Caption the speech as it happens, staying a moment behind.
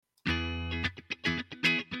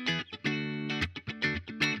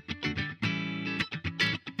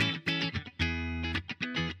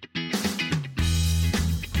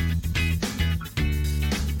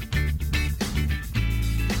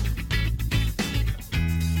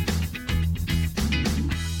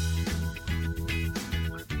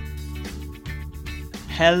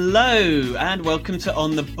Hello and welcome to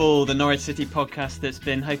On the Ball, the Norwich City podcast that's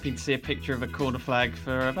been hoping to see a picture of a corner flag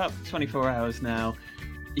for about 24 hours now.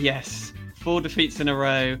 Yes, 4 defeats in a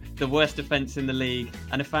row, the worst defence in the league,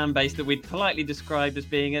 and a fan base that we'd politely described as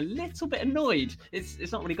being a little bit annoyed.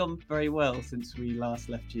 It's not really gone very well since we last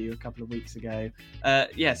left you a couple of weeks ago.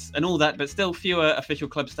 Yes, and all that, but still fewer official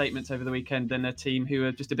club statements over the weekend than a team who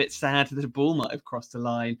are just a bit sad that a ball might have crossed the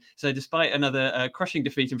line. So despite another crushing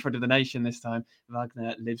defeat in front of the nation this time,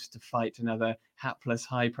 Wagner lives to fight another hapless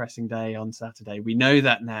high-pressing day on Saturday. We know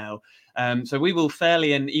that now. So we will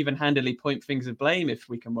fairly and even-handedly point fingers of blame if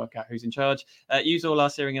we can work out who's in charge. Use all our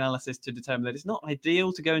searing analysis to determine that it's not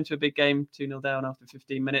ideal to go into a big game 2-0 down after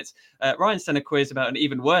 15 minutes. Ryan's done a quiz about an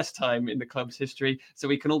even worse time in the club's history, so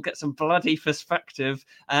we can all get some bloody perspective.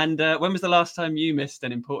 And when was the last time you missed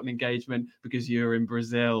an important engagement because you were in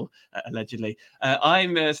Brazil, allegedly?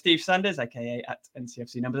 I'm Steve Sanders, aka at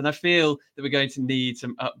NCFC Numbers, and I feel that we're going to need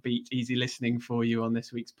some upbeat, easy listening for you on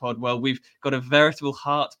this week's pod. Well, we've got a veritable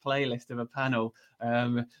heart playlist of a panel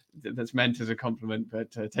that's meant as a compliment,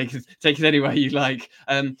 but take it any way you like.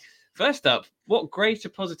 First up, what greater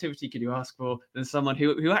positivity could you ask for than someone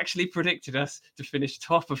who actually predicted us to finish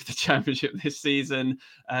top of the championship this season?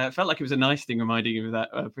 Felt like it was a nice thing reminding you of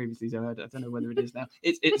that previously, Zoe. I don't know whether it is now.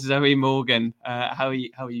 It's Zoe Morgan. How are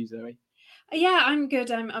you, Zoe? Yeah, I'm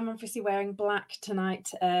good. I'm obviously wearing black tonight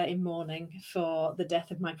in mourning for the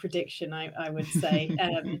death of my prediction, I would say.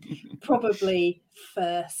 Probably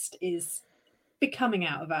first is becoming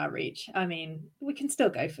out of our reach. I mean, we can still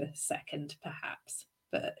go for second, perhaps,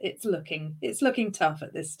 but it's looking tough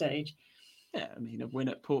at this stage. Yeah, I mean, a win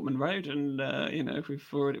at Portman Road, and if we've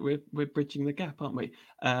forward, we're bridging the gap, aren't we?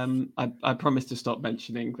 I promise to stop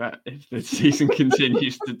mentioning that if the season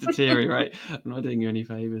continues to deteriorate. I'm not doing you any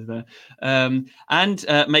favours there. And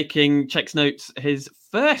making Czech's Notes his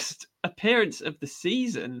first appearance of the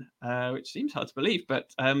season, which seems hard to believe,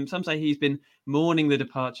 but some say he's been mourning the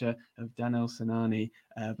departure of Daniel Sinani.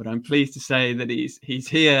 But I'm pleased to say that he's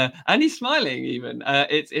here and he's smiling even.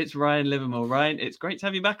 It's Ryan Livermore. Ryan, it's great to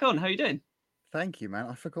have you back on. How are you doing? Thank you, man.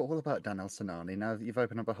 I forgot all about Daniel Sinani. Now that you've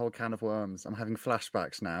opened up a whole can of worms, I'm having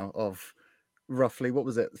flashbacks now of roughly, what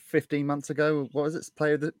was it, 15 months ago? What was it,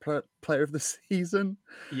 player of the season?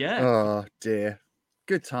 Yeah. Oh, dear.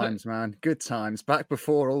 Good times, man. Good times. Back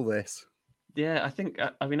before all this. Yeah, I think,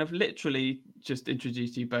 I've literally just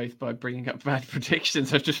introduced you both by bringing up bad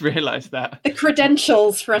predictions. I've just realised that. The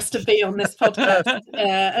credentials for us to be on this podcast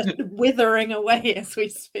are withering away as we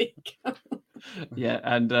speak. Yeah,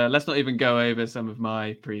 and let's not even go over some of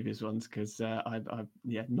my previous ones because I'm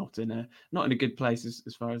not in a good place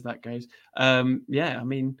as far as that goes. Yeah, I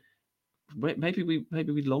mean, maybe we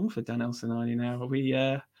long for Daniel Sinani now.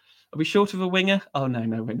 Are we short of a winger? Oh no,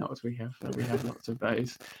 we're not. We have lots of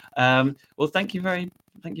those. Well, thank you very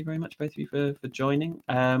much, both of you, for joining.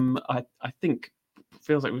 I think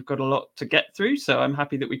feels like we've got a lot to get through, so I'm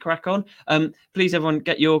happy that we crack on. Please, everyone,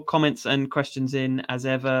 get your comments and questions in as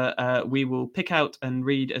ever. We will pick out and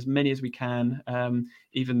read as many as we can,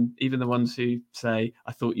 even the ones who say,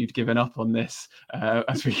 "I thought you'd given up on this,"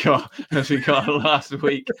 as we got last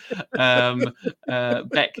week.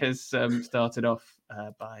 Beck has started off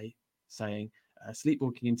by saying,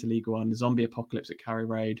 "Sleepwalking into League One, zombie apocalypse at Carrow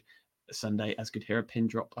Road Sunday, as could hear a pin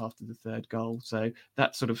drop after the third goal." So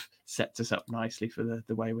that sort of sets us up nicely for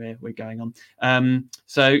the way we're going on.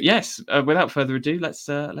 So yes, without further ado, let's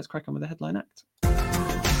crack on with the headline act.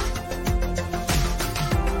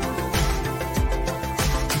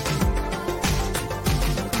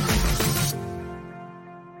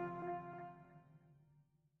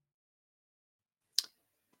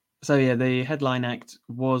 So yeah, the headline act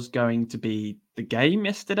was going to be the game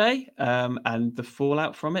yesterday and the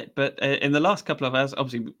fallout from it. But in the last couple of hours,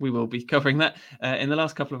 obviously we will be covering that. In the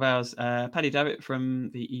last couple of hours, Paddy Davitt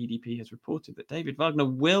from the EDP has reported that David Wagner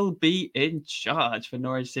will be in charge for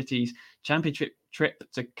Norwich City's championship trip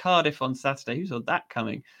to Cardiff on Saturday. Who saw that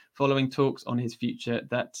coming? Following talks on his future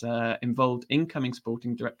that involved incoming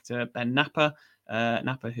sporting director Ben Napper.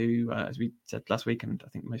 Napper, who, as we said last week, and I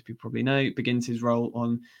think most people probably know, begins his role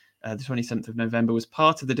on the 27th of November, was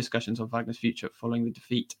part of the discussions on Wagner's future following the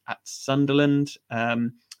defeat at Sunderland.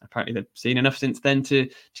 Apparently, they've seen enough since then to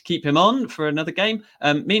keep him on for another game.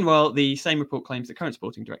 Meanwhile, the same report claims the current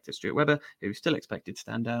sporting director, Stuart Webber, who is still expected to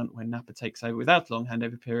stand down when Napper takes over without a long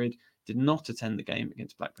handover period, did not attend the game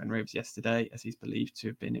against Blackburn Rovers yesterday, as he's believed to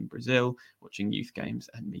have been in Brazil watching youth games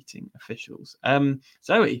and meeting officials.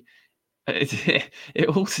 Zoe, it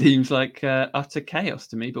all seems like utter chaos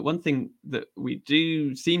to me. But one thing that we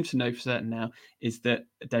do seem to know for certain now is that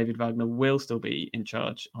David Wagner will still be in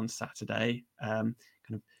charge on Saturday. Kind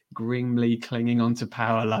of grimly clinging on to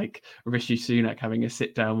power like Rishi Sunak having a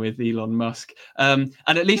sit down with Elon Musk. And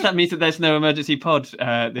at least that means that there's no emergency pod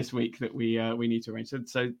this week that we need to arrange.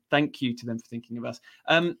 So thank you to them for thinking of us.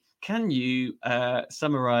 Can you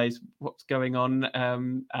summarize what's going on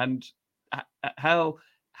and how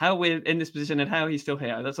we're in this position and how he's still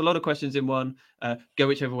here? That's a lot of questions in one. Go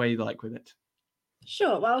whichever way you like with it.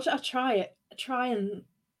 Sure. Well, I'll try and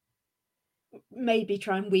maybe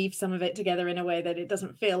try and weave some of it together in a way that it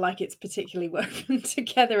doesn't feel like it's particularly woven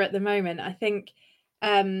together at the moment. I think,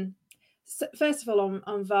 so first of all,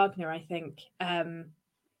 on Wagner, I think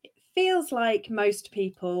it feels like most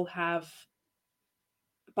people have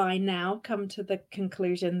by now come to the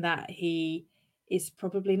conclusion that he is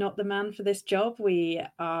probably not the man for this job. We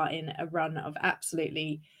are in a run of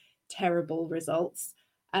absolutely terrible results.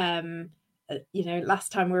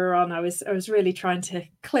 Last time we were on, I was really trying to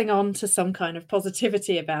cling on to some kind of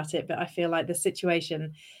positivity about it, but I feel like the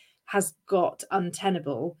situation has got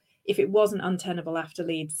untenable. If it wasn't untenable after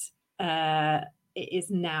Leeds, it is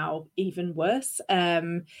now even worse.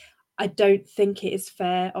 I don't think it is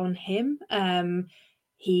fair on him.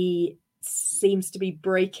 He seems to be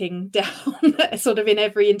breaking down sort of in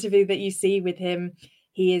every interview that you see with him.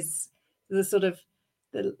 He is the sort of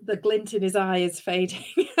the glint in his eye is fading,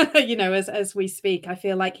 as we speak. I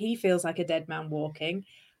feel like he feels like a dead man walking,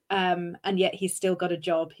 and yet he's still got a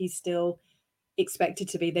job. He's still expected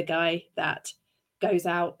to be the guy that goes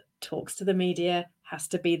out, talks to the media, has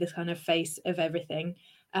to be the kind of face of everything.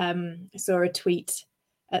 I saw a tweet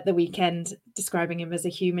at the weekend describing him as a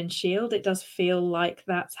human shield. It does feel like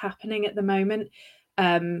that's happening at the moment.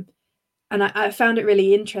 And I found it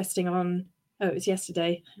really interesting it was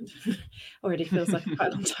yesterday. Already feels like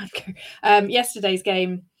quite a long time ago. Yesterday's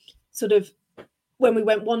game, sort of when we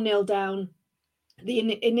went 1-0 down,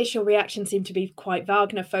 the initial reaction seemed to be quite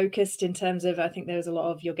Wagner focused in terms of, I think there was a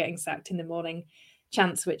lot of "you're getting sacked in the morning"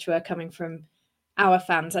 chants which were coming from our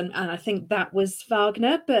fans, and I think that was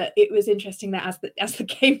Wagner. But it was interesting that as the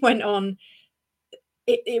game went on,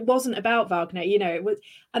 it wasn't about Wagner, it was,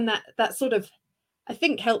 and that sort of, I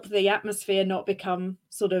think, helped the atmosphere not become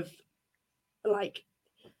sort of like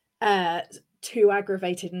too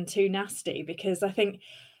aggravated and too nasty, because I think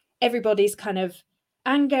everybody's kind of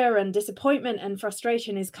anger and disappointment and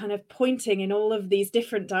frustration is kind of pointing in all of these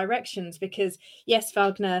different directions, because yes,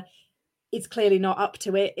 Wagner is clearly not up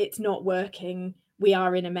to it. It's not working. We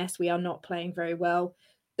are in a mess. We are not playing very well.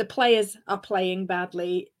 The players are playing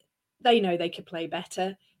badly. They know they could play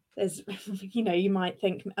better. There's, you might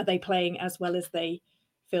think, are they playing as well as they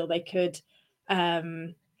feel they could?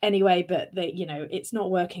 Anyway, but it's not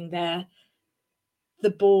working there. The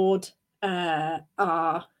board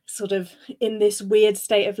are sort of in this weird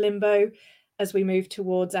state of limbo as we move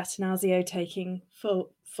towards Atanasio taking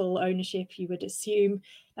full ownership. You would assume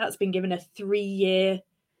that's been given a 3-year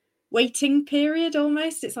waiting period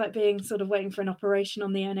almost. It's like being sort of waiting for an operation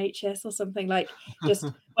on the NHS or something, like just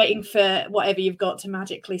waiting for whatever you've got to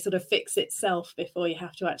magically sort of fix itself before you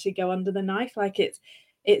have to actually go under the knife. Like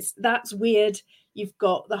that's weird. You've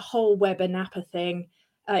got the whole Webber Napa thing.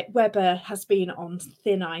 Webber has been on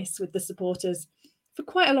thin ice with the supporters for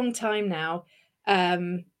quite a long time now.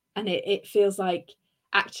 And it feels like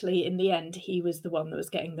actually in the end, he was the one that was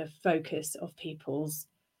getting the focus of people's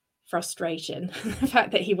frustration. The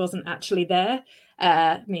fact that he wasn't actually there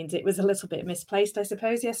means it was a little bit misplaced, I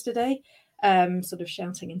suppose, yesterday, sort of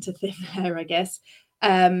shouting into thin air, I guess.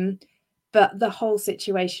 But the whole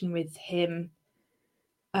situation with him,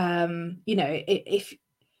 if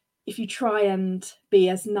you try and be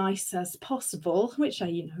as nice as possible, which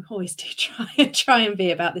I always do try and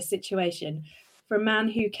be about this situation, for a man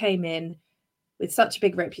who came in with such a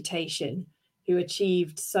big reputation, who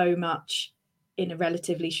achieved so much in a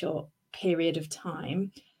relatively short period of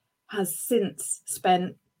time, has since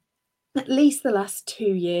spent at least the last 2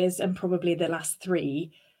 years and probably the last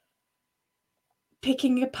 3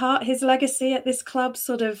 picking apart his legacy at this club,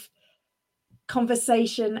 sort of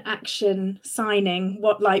conversation, action, signing,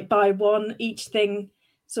 what, like by one, each thing,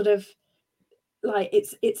 sort of like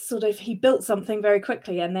it's sort of, he built something very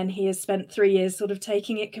quickly and then he has spent 3 years sort of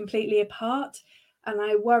taking it completely apart. And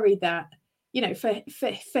I worry that,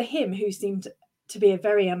 for him, who seemed to be a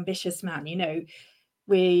very ambitious man,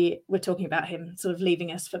 we were talking about him sort of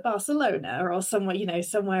leaving us for Barcelona or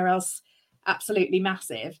somewhere else absolutely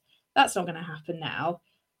massive. That's not going to happen now.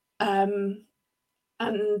 And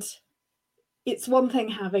it's one thing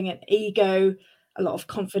having an ego, a lot of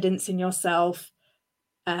confidence in yourself,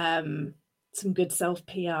 some good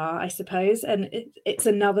self-PR, I suppose. And it's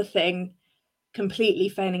another thing completely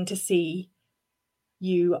failing to see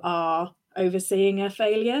you are overseeing a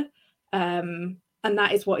failure. And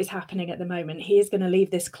that is what is happening at the moment. He is going to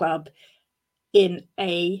leave this club in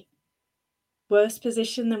a worse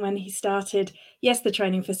position than when he started. Yes, the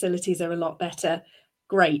training facilities are a lot better.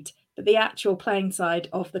 Great. But the actual playing side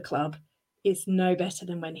of the club is no better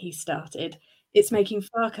than when he started. It's making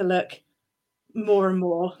Farker look more and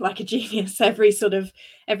more like a genius every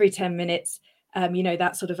 10 minutes.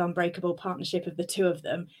 That sort of unbreakable partnership of the two of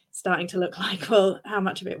them starting to look like, well, how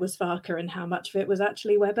much of it was Farker and how much of it was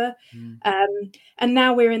actually Webber. And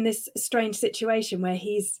now we're in this strange situation where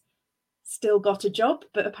he's still got a job,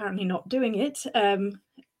 but apparently not doing it.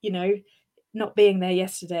 Not being there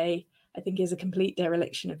yesterday, I think, is a complete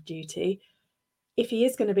dereliction of duty. If he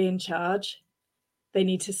is going to be in charge, they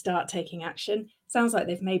need to start taking action. Sounds like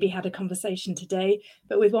they've maybe had a conversation today,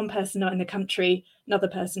 but with one person not in the country, another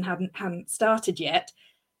person hadn't started yet.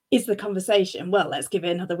 Is the conversation, well, let's give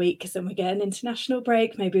it another week because then we get an international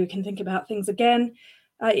break. Maybe we can think about things again.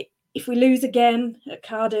 If we lose again at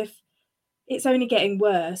Cardiff, it's only getting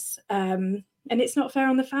worse. And it's not fair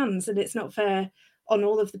on the fans, and it's not fair on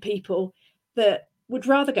all of the people that would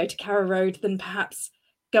rather go to Carrow Road than perhaps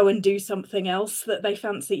go and do something else that they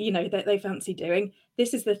fancy doing.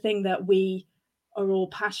 This is the thing that we are all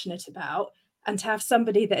passionate about. And to have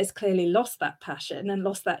somebody that has clearly lost that passion and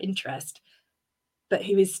lost that interest, but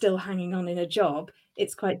who is still hanging on in a job,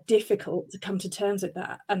 it's quite difficult to come to terms with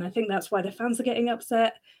that. And I think that's why the fans are getting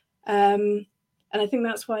upset. And I think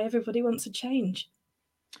that's why everybody wants a change.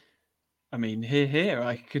 I mean, here.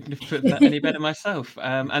 I couldn't have put that any better myself.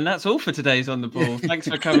 And that's all for today's On the Ball. Thanks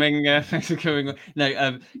for coming. Thanks for coming.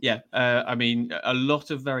 No, I mean, a lot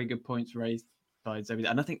of very good points raised by Zoe.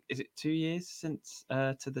 And I think, is it 2 years since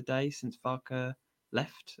to the day since Farker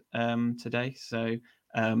left today? So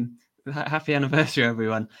happy anniversary,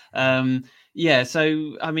 everyone. So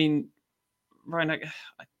I mean, Ryan,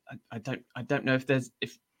 I don't know if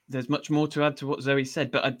there's much more to add to what Zoe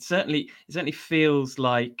said, but it certainly feels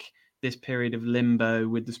like this period of limbo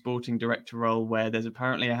with the sporting director role where there's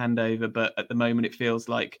apparently a handover, but at the moment it feels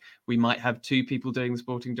like we might have two people doing the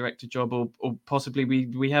sporting director job, or possibly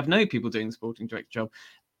we have no people doing the sporting director job,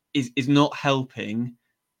 is not helping.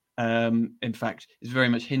 In fact, is very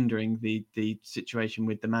much hindering the situation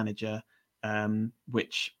with the manager,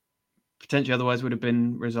 which potentially otherwise would have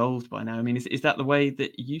been resolved by now. I mean, is that the way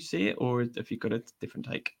that you see it, or have you got a different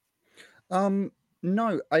take?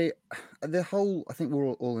 No, I think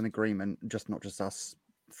we're all in agreement, not just us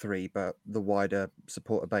three, but the wider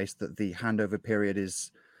supporter base, that the handover period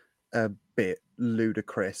is a bit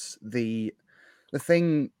ludicrous. The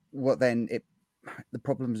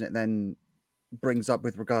problems it then brings up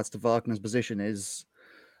with regards to Wagner's position is,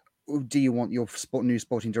 do you want your new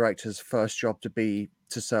sporting director's first job to be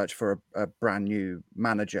to search for a brand new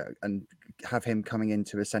manager and have him coming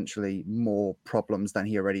into essentially more problems than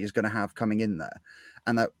he already is going to have coming in there?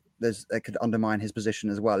 And that could undermine his position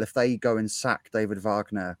as well. If they go and sack David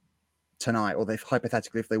Wagner tonight, or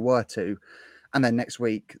hypothetically, if they were to, and then next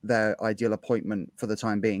week their ideal appointment for the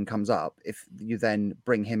time being comes up, if you then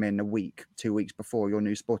bring him in a week, 2 weeks before your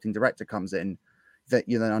new sporting director comes in, that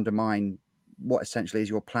you then undermine what essentially is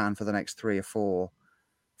your plan for the next 3 or 4,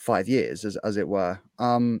 5 years, as it were.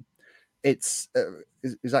 It's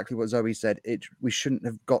exactly what Zoe said. We shouldn't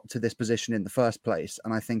have got to this position in the first place,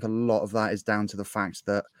 and I think a lot of that is down to the fact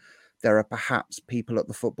that there are perhaps people at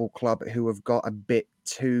the football club who have got a bit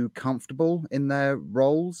too comfortable in their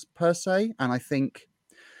roles per se, and I think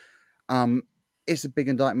it's a big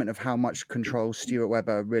indictment of how much control Stuart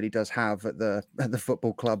Webber really does have at the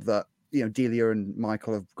football club. That, Delia and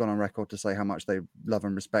Michael have gone on record to say how much they love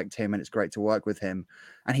and respect him, and it's great to work with him.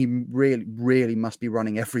 And he really, really must be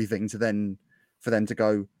running everything for them to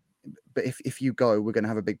go, but if you go, we're going to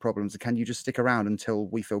have a big problem. So can you just stick around until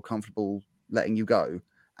we feel comfortable letting you go?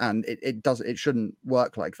 And it shouldn't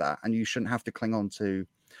work like that. And you shouldn't have to cling on to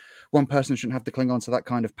one person shouldn't have to cling on to that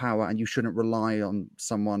kind of power, and you shouldn't rely on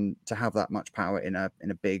someone to have that much power in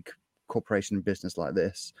a big corporation business like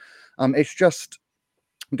this. It's just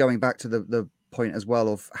going back to the point as well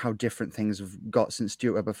of how different things have got since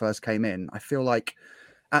Stuart Webber first came in. I feel like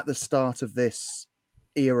at the start of this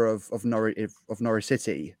era of Norwich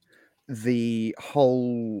City, the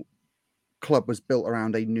whole club was built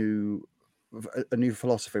around a new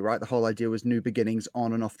philosophy, right? The whole idea was new beginnings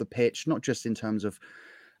on and off the pitch, not just in terms of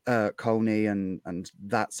Colney and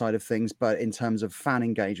that side of things, but in terms of fan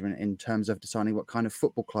engagement, in terms of deciding what kind of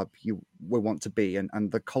football club we want to be,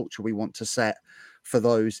 and the culture we want to set for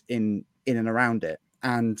those in and around it.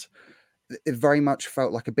 And it very much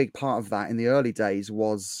felt like a big part of that in the early days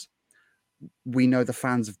was we know the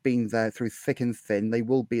fans have been there through thick and thin. They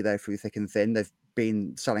will be there through thick and thin. They've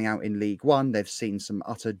been selling out in League One. They've seen some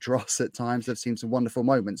utter dross at times. They've seen some wonderful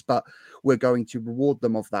moments, but we're going to reward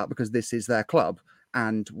them of that because this is their club,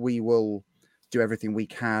 and we will do everything we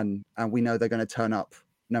can. And we know they're going to turn up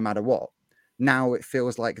no matter what. Now it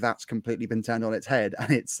feels like that's completely been turned on its head,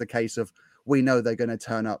 and it's the case of we know they're going to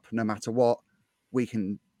turn up no matter what. We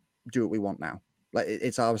can do what we want now. Like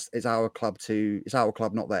it's our club,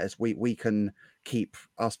 not theirs. We can keep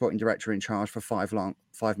our sporting director in charge for 5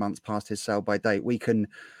 months past his sell by date. We can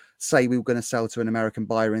say we were going to sell to an American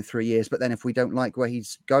buyer in 3 years, but then if we don't like where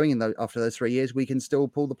he's going after those 3 years, we can still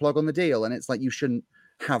pull the plug on the deal. And it's like you shouldn't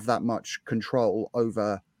have that much control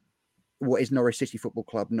over what is Norwich City Football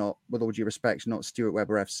Club, not, with all due respect, not Stuart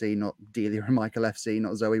Webber FC, not Delia and Michael FC,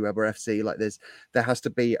 not Zoe Webber FC. Like there has to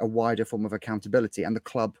be a wider form of accountability, and the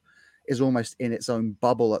club is almost in its own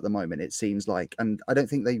bubble at the moment, it seems like. And I don't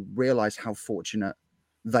think they realise how fortunate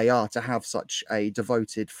they are to have such a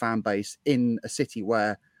devoted fan base in a city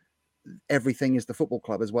where everything is the football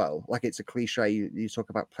club as well. Like it's a cliche. You talk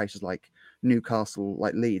about places like Newcastle,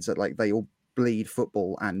 like Leeds, that like they all bleed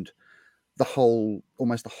football, and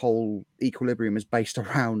almost the whole equilibrium is based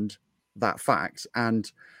around that fact.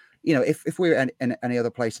 And if we were in any other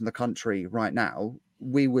place in the country right now,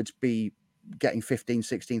 we would be getting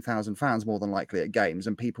 16,000 fans more than likely at games,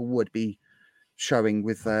 and people would be showing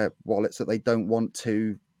with their wallets that they don't want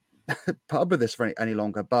to put up with this for any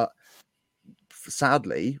longer. But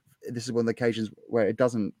sadly, this is one of the occasions where it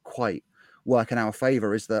doesn't quite work in our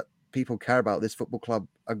favor, is that people care about this football club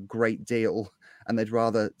a great deal, and they'd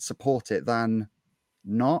rather support it than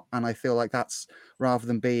not. And I feel like that's, rather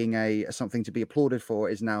than being something to be applauded for,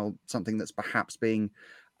 is now something that's perhaps being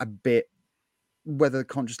a bit, whether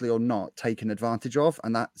consciously or not, taken advantage of,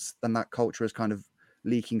 and that culture is kind of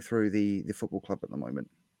leaking through the football club at the moment.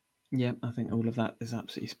 Yeah, I think all of that is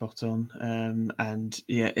absolutely spot on. And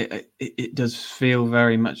yeah, it does feel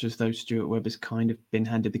very much as though Stuart Webber's kind of been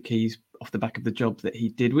handed the keys off the back of the job that he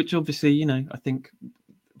did, which obviously, I think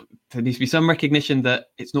there needs to be some recognition that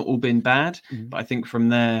it's not all been bad. Mm-hmm. But I think from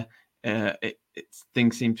there,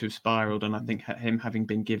 things seem to have spiraled, and I think him having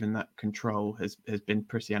been given that control has been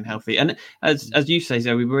pretty unhealthy. And as you say,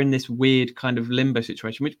 Zoe, we're in this weird kind of limbo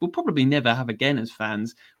situation, which we'll probably never have again as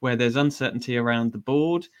fans, where there's uncertainty around the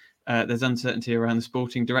board. There's uncertainty around the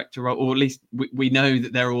sporting director role, or at least we know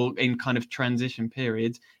that they're all in kind of transition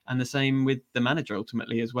periods. And the same with the manager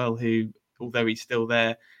ultimately as well, who, although he's still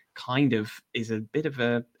there, kind of is a bit of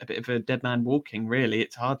a dead man walking, really.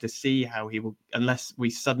 It's hard to see how he will, unless we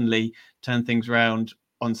suddenly turn things around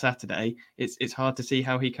on Saturday. It's hard to see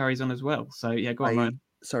how he carries on as well. So yeah, go on, Ryan.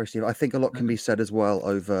 Sorry, Steve. I think a lot can be said as well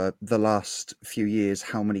over the last few years,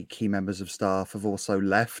 how many key members of staff have also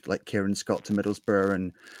left, like Kieran Scott to Middlesbrough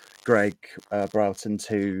and Greg Broughton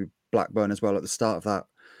to Blackburn as well at the start of that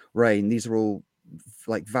reign. These are all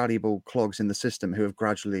like valuable clogs in the system who have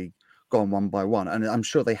gradually gone one by one. And I'm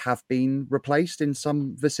sure they have been replaced in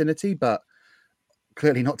some vicinity, but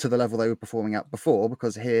clearly not to the level they were performing at before,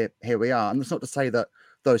 because here we are. And that's not to say that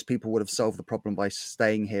those people would have solved the problem by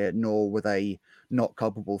staying here, nor were they not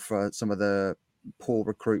culpable for some of the poor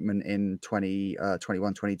recruitment in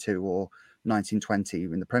 21-22 or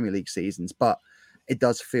 19-20 in the Premier League seasons. But it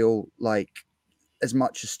does feel like, as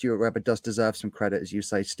much as Stuart Webber does deserve some credit, as you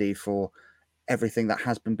say, Steve, for everything that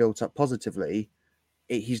has been built up positively,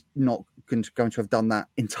 he's not going to have done that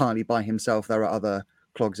entirely by himself. There are other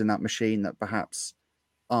clogs in that machine that perhaps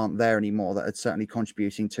aren't there anymore, that are certainly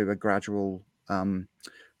contributing to a gradual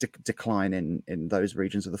decline in those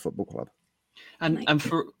regions of the football club. And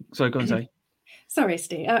for, sorry, go on, Zoe. Sorry,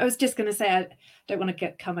 Steve. I was just going to say, I don't want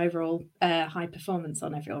to come over all high performance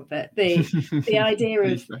on everyone, but the idea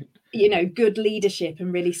of good leadership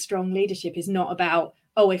and really strong leadership is not about,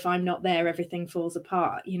 if I'm not there, everything falls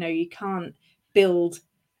apart. You can't build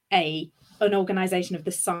an organisation of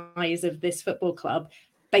the size of this football club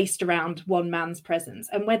based around one man's presence.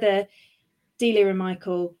 And whether Delia and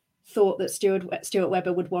Michael thought that Stuart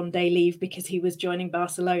Webber would one day leave because he was joining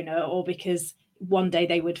Barcelona, or because one day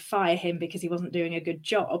they would fire him because he wasn't doing a good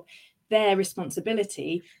job, their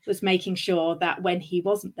responsibility was making sure that when he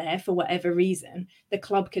wasn't there, for whatever reason, the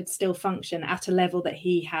club could still function at a level that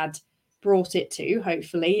he had brought it to,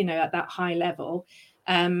 hopefully, at that high level.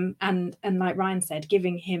 And like Ryan said,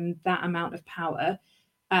 giving him that amount of power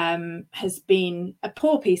has been a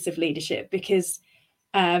poor piece of leadership, because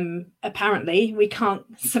apparently we can't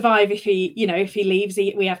survive if he leaves.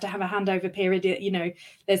 We have to have a handover period.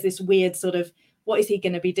 There's this weird sort of, what is he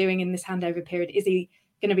going to be doing in this handover period? Is he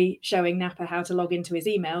going to be showing Napa how to log into his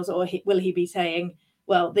emails, or will he be saying,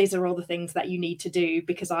 well, these are all the things that you need to do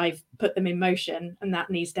because I've put them in motion and that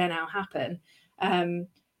needs to now happen. And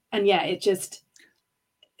yeah,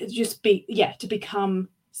 to become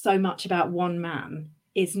so much about one man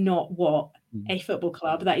is not what a football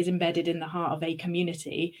club that is embedded in the heart of a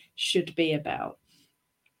community should be about.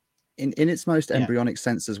 In its most embryonic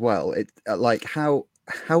sense as well, it like how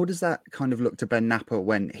does that kind of look to Ben Napper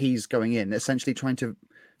when he's going in essentially trying to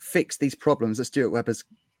fix these problems that Stuart Webber's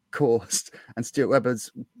caused, and Stuart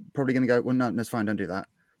Webber's probably going to go, well, no, it's fine, don't do that.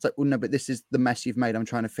 It's like, well, no, but this is the mess you've made, I'm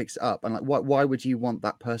trying to fix it up. And like, why would you want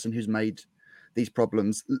that person who's made these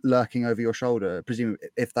problems lurking over your shoulder? Presumably,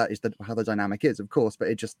 if that is how the dynamic is, of course, but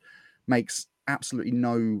it just makes absolutely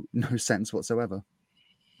no sense whatsoever.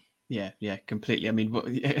 Yeah, completely. I mean,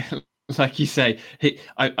 like you say,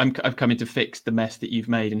 I've come in to fix the mess that you've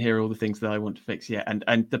made, and here are all the things that I want to fix. Yeah,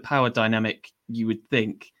 and the power dynamic, you would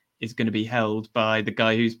think, is going to be held by the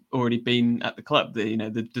guy who's already been at the club,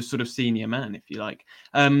 the sort of senior man, if you like.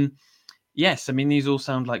 Yes, I mean, these all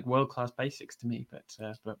sound like world-class basics to me, but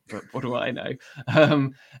what do I know? I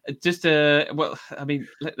mean,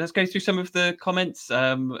 let's go through some of the comments.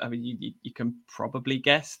 I mean, you can probably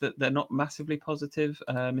guess that they're not massively positive.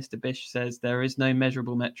 Mr. Bish says there is no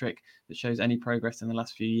measurable metric that shows any progress in the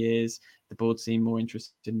last few years. The board seem more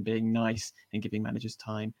interested in being nice and giving managers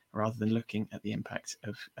time rather than looking at the impact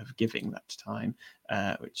of giving that time,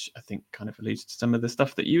 which I think kind of alludes to some of the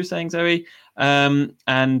stuff that you were saying, Zoe. And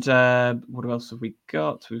what else have we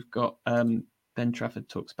got? We've got Ben Trafford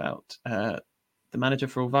talks about the manager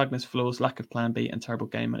for all Wagner's flaws, lack of plan B and terrible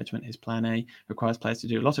game management. His plan A requires players to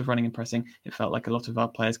do a lot of running and pressing. It felt like a lot of our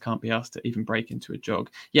players can't be asked to even break into a jog.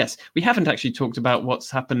 Yes, we haven't actually talked about what's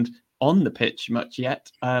happened on the pitch much yet.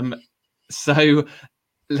 So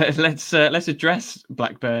let's address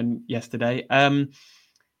Blackburn yesterday.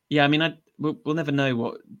 Yeah, I mean, we'll never know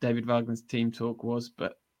what David Wagner's team talk was,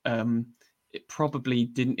 but it probably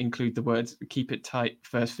didn't include the words "keep it tight,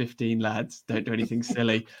 first 15 lads, don't do anything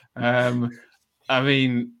silly." I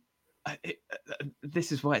mean,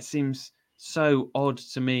 this is why it seems so odd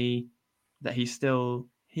to me that he's still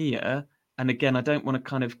here. And again, I don't want to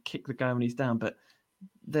kind of kick the guy when he's down, but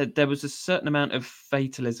there was a certain amount of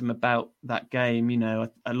fatalism about that game. You know,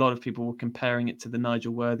 a lot of people were comparing it to the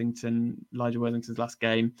Nigel Worthington's last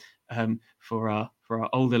game. For our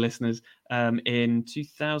older listeners, in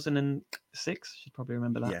 2006, you should probably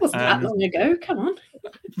remember that. It wasn't that long ago. Come on,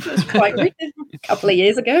 it was quite recent, a couple of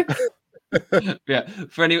years ago. Yeah,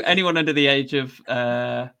 for anyone under the age of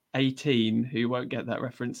 18 who won't get that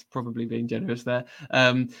reference, probably being generous there.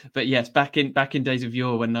 But yes, back in days of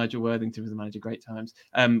yore when Nigel Worthington was the manager, great times.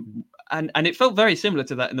 And it felt very similar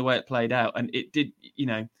to that in the way it played out. And it did,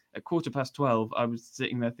 at 12:15, I was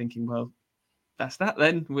sitting there thinking, well, that's that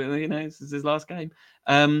then. This is his last game.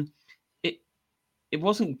 It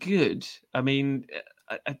wasn't good. I mean,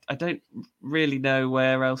 I don't really know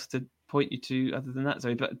where else to point you to other than that,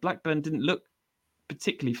 Zoe. But Blackburn didn't look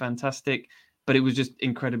particularly fantastic, but it was just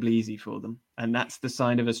incredibly easy for them, and that's the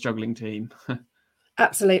sign of a struggling team.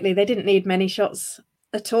 Absolutely, they didn't need many shots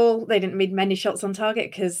at all. They didn't need many shots on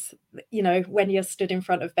target because when you're stood in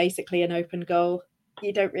front of basically an open goal,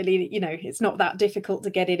 you don't really, it's not that difficult to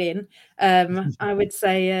get it in. I would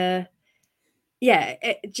say,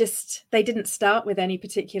 they didn't start with any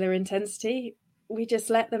particular intensity. We just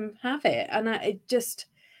let them have it, and it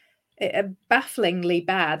bafflingly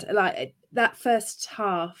bad. Like that first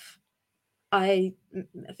half, I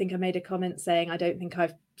think I made a comment saying I don't think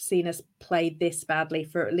I've seen us play this badly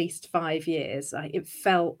for at least 5 years. It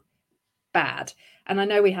felt bad, and I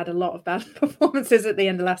know we had a lot of bad performances at the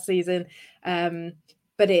end of last season,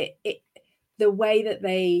 but the way that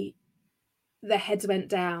their heads went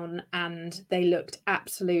down and they looked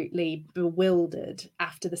absolutely bewildered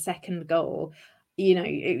after the second goal.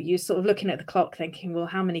 You're sort of looking at the clock thinking, well,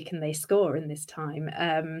 how many can they score in this time?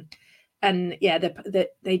 And yeah,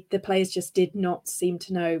 the players just did not seem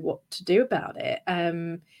to know what to do about it.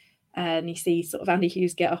 And you see sort of Andy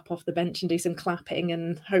Hughes get up off the bench and do some clapping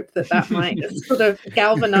and hope that might sort of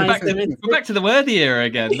galvanise them. We're back to the Worthy era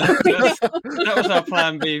again. That was our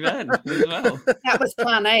plan B then as well. That was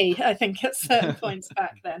plan A, I think, at certain points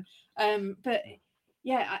back then. But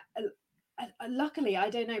yeah, luckily, I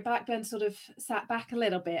don't know, Blackburn sort of sat back a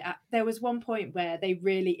little bit. There was one point where they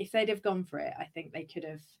really, if they'd have gone for it, I think they could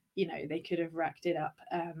have racked it up.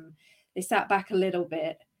 They sat back a little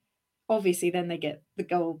bit. Obviously, then they get the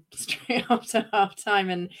goal straight after half time.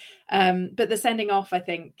 And but the sending off, I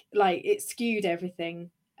think, like it skewed everything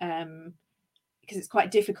because it's quite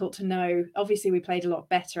difficult to know. Obviously, we played a lot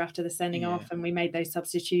better after the sending off and we made those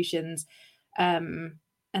substitutions. And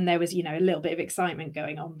there was, a little bit of excitement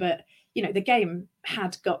going on. But the game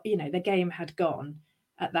had gone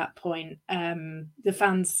at that point. The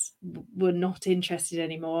fans were not interested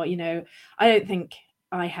anymore. I don't think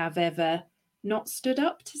I have ever not stood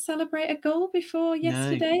up to celebrate a goal before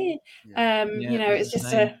yesterday. Yeah. It's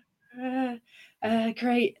just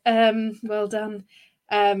great. Well done.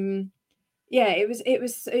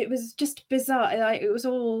 It was just bizarre. Like, it was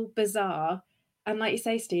all bizarre, and like you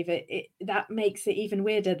say, Steve, it that makes it even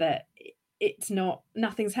weirder that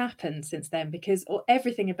nothing's happened since then, because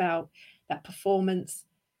everything about that performance,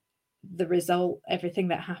 the result, everything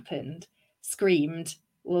that happened screamed,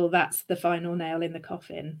 well, that's the final nail in the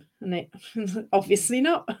coffin. And it obviously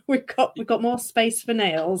not. We've got more space for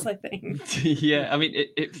nails, I think. Yeah, I mean,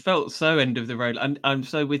 it felt so end of the road. And I'm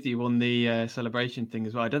so with you on the celebration thing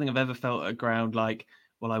as well. I don't think I've ever felt a ground like,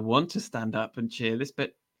 well, I want to stand up and cheer this,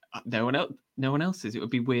 but no one else is. It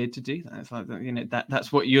would be weird to do that. It's like,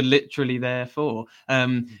 that's what you're literally there for.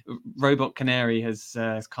 Robot Canary has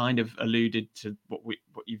kind of alluded to what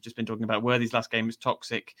you've just been talking about. Worthy's last game was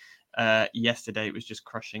toxic. Yesterday it was just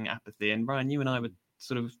crushing apathy. And Brian, you and I were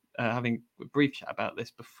sort of having a brief chat about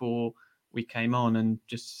this before we came on, and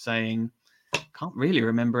just saying, can't really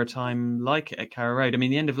remember a time like it at Carrow Road. I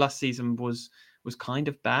mean, the end of last season was kind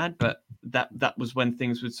of bad, but that was when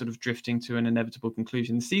things were sort of drifting to an inevitable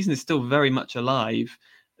conclusion. The season is still very much alive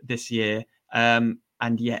this year, and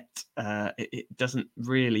yet it doesn't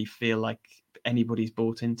really feel like anybody's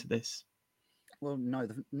bought into this. Well, no,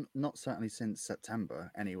 not certainly since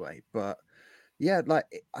September anyway. But yeah, like,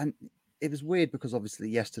 it was weird because obviously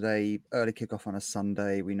yesterday, early kickoff on a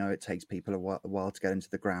Sunday, we know it takes people a while to get into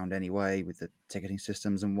the ground anyway with the ticketing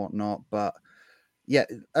systems and whatnot. But yeah,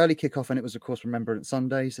 early kickoff, and it was, of course, Remembrance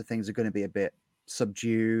Sunday, so things are going to be a bit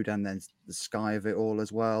subdued, and then the sky of it all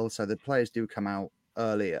as well. So the players do come out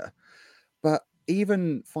earlier. But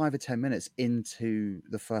even 5 or 10 minutes into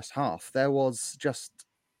the first half, there was just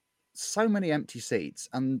so many empty seats,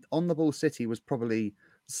 and On the Ball City was probably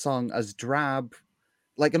sung as drab,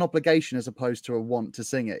 like an obligation as opposed to a want to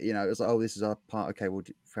sing it. It was like, oh, this is our part. Okay, well,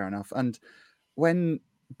 fair enough. And when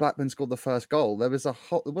Blackburn scored the first goal, there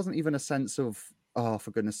wasn't even a sense of, oh,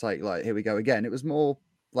 for goodness sake, like, here we go again. It was more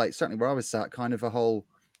like, certainly where I was sat, kind of a whole,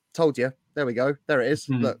 told you, there we go, there it is,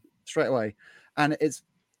 look, straight away. And it's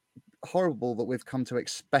horrible that we've come to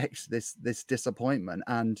expect this disappointment,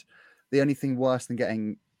 and the only thing worse than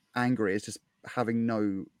getting angry is just having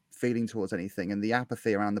no feeling towards anything, and the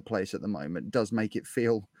apathy around the place at the moment does make it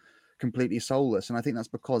feel completely soulless. And I think that's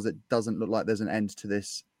because it doesn't look like there's an end to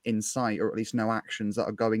this in sight, or at least no actions that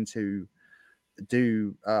are going to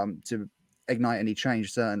do to ignite any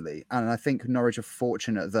change, certainly. And I think Norwich are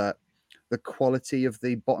fortunate that the quality of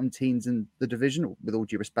the bottom teams in the division, with all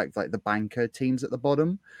due respect, like the banker teams at the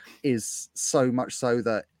bottom, is so much so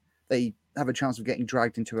that they have a chance of getting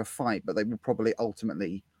dragged into a fight, but they will probably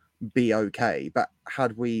ultimately be okay. But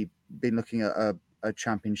had we been looking at a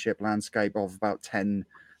championship landscape of about 10,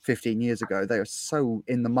 15 years ago, they are so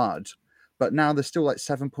in the mud. But now they're still like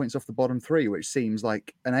 7 points off the bottom three, which seems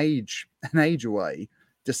like an age away,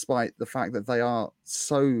 despite the fact that they are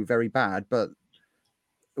so very bad. But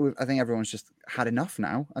I think everyone's just had enough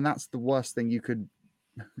now, and that's the worst thing you could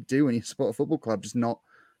do when you support a football club. Just not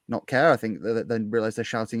care. I think that then realize they're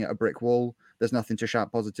shouting at a brick wall. There's nothing to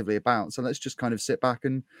shout positively about. So let's just kind of sit back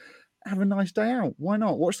and have a nice day out. Why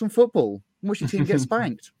not? Watch some football. Watch your team get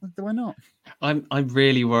spanked. Why not? I'm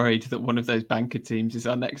really worried that one of those banker teams is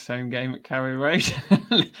our next home game at Carrow Road.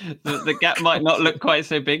 the gap might not look quite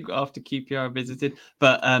so big after QPR visited,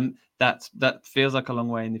 but that feels like a long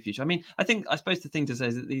way in the future. I mean, I suppose the thing to say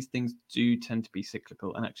is that these things do tend to be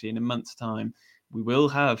cyclical, and actually in a month's time we will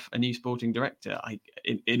have a new sporting director.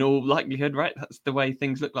 In all likelihood, right? That's the way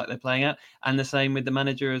things look like they're playing out, and the same with the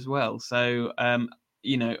manager as well. So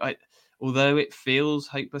although it feels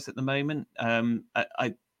hopeless at the moment,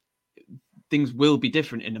 things will be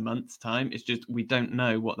different in a month's time. It's just we don't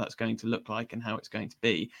know what that's going to look like and how it's going to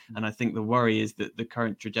be. And I think the worry is that the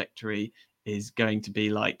current trajectory is going to be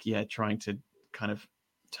like, trying to kind of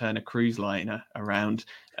turn a cruise liner around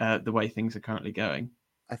the way things are currently going.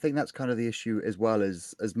 I think that's kind of the issue, as well,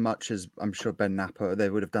 as much as I'm sure Ben Napper, they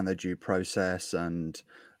would have done their due process and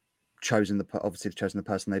chosen the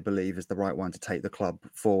person they believe is the right one to take the club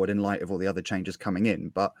forward in light of all the other changes coming in.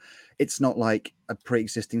 But it's not like a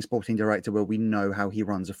pre-existing sporting director where we know how he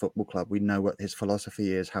runs a football club. We know what his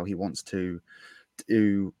philosophy is, how he wants to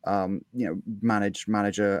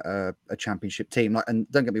manage a championship team. And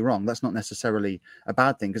don't get me wrong, that's not necessarily a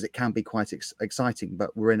bad thing, because it can be quite exciting.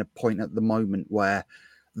 But we're in a point at the moment where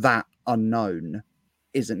that unknown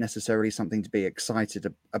isn't necessarily something to be excited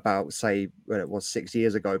about, say, when it was 6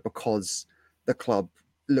 years ago, because the club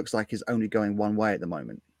looks like is only going one way at the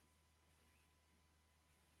moment.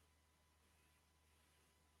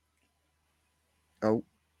 Oh,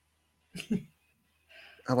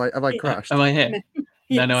 have I crashed? Am I here?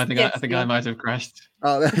 Yes, No, I think yes, I think you I are. might have crashed.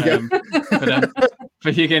 Oh, there you go.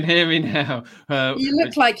 But you can hear me now. You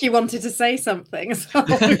look like you wanted to say something. So.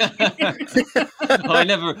 I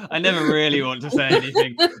never really want to say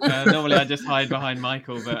anything. Normally, I just hide behind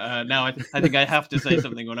Michael, but now I think I have to say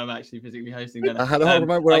something when I'm actually physically hosting. I had a horrible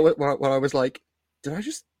moment where I was like, "Did I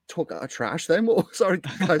just talk out of trash?" Then, sorry,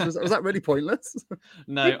 guys, was that really pointless?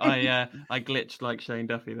 No, I glitched like Shane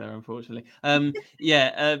Duffy there, unfortunately. I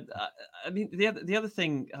mean, the other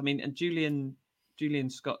thing, I mean, and Julian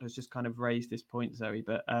Scott has just kind of raised this point, Zoe,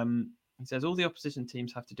 but he says all the opposition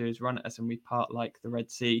teams have to do is run at us and we part like the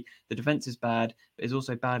Red Sea. The defence is bad, but is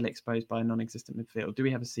also badly exposed by a non-existent midfield. Do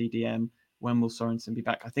we have a CDM? When will Sorensen be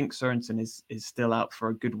back? I think Sorensen is still out for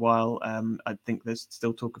a good while. I think there's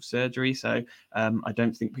still talk of surgery, so I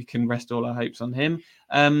don't think we can rest all our hopes on him.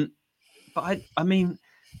 But I mean,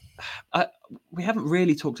 we haven't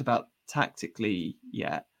really talked about tactically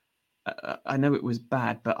yet. I know it was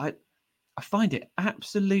bad, but I find it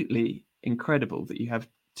absolutely incredible that you have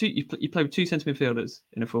you play with two centre midfielders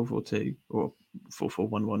in a 4-4-2 or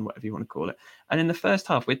 4-4-1-1, whatever you want to call it. And in the first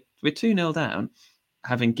half, we're 2-0 down,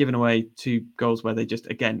 having given away 2 goals where they just,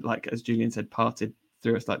 again, like as Julian said, parted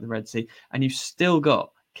through us like the Red Sea. And you've still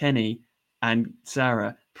got Kenny and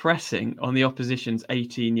Sarah pressing on the opposition's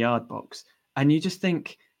 18-yard box. And you just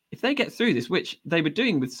think, if they get through this, which they were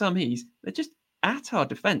doing with some ease, they're just at our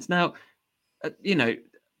defence. Now,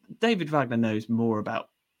 David Wagner knows more about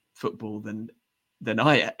football than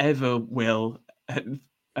I ever will, and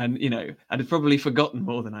has probably forgotten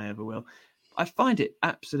more than I ever will. I find it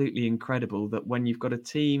absolutely incredible that when you've got a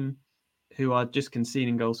team who are just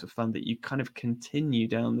conceding goals for fun, that you kind of continue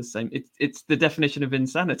down the same. It's the definition of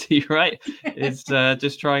insanity, right? It's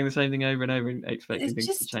just trying the same thing over and over and expecting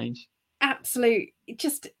things to change. Absolute,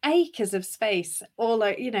 just acres of space, all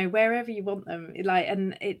wherever you want them.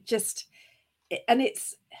 And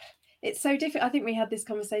it's so different. I think we had this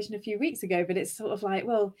conversation a few weeks ago, but it's sort of like,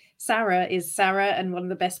 well, Sarah is Sarah, and one of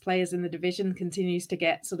the best players in the division, continues to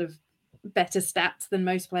get sort of better stats than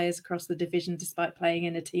most players across the division, despite playing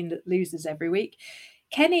in a team that loses every week.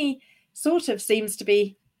 Kenny sort of seems to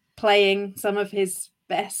be playing some of his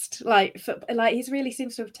best, he really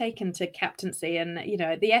seems to have taken to captaincy, and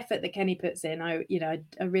the effort that Kenny puts in, I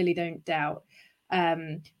really don't doubt.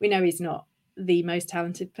 We know he's not the most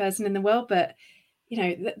talented person in the world, but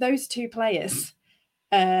those two players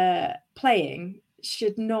playing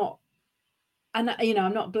should not, and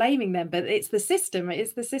I'm not blaming them, but it's the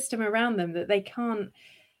system around them that they can't,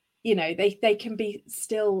 they can be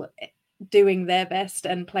still doing their best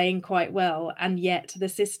and playing quite well, and yet the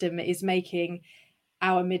system is making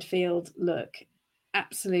our midfield look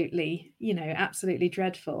absolutely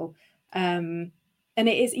dreadful. And it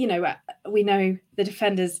is, we know the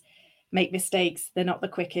defenders make mistakes, they're not the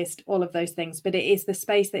quickest, all of those things, but it is the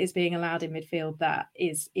space that is being allowed in midfield that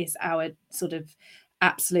is our sort of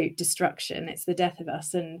absolute destruction. It's the death of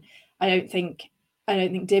us. And I don't think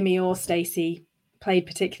Dimmy or Stacey played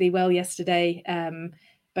particularly well yesterday.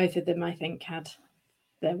 Both of them, I think, had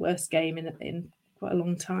their worst game in quite a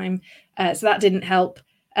long time, so that didn't help.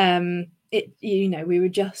 We were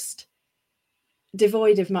just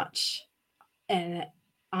devoid of much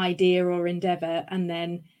idea or endeavour, and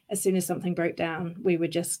then as soon as something broke down, we were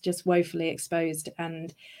just woefully exposed.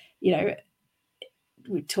 And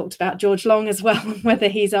we talked about George Long as well, whether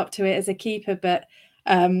he's up to it as a keeper, but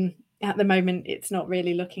at the moment it's not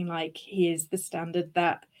really looking like he is the standard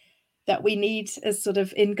that we need as sort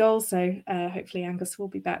of in goal. So hopefully Angus will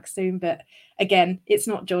be back soon. But again, it's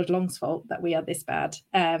not George Long's fault that we are this bad.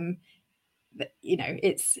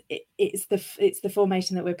 It's the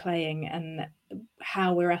formation that we're playing and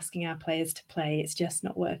how we're asking our players to play. It's just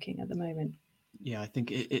not working at the moment. Yeah, I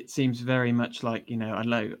think it seems very much like, I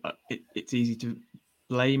know it's easy to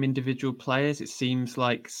blame individual players. It seems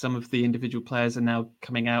like some of the individual players are now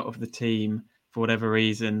coming out of the team for whatever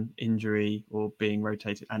reason, injury or being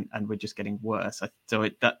rotated, and we're just getting worse. So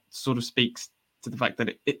that sort of speaks to the fact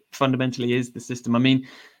that it fundamentally is the system. I mean,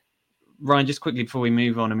 Ryan, just quickly before we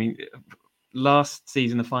move on, I mean, last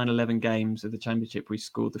season, the final 11 games of the Championship, we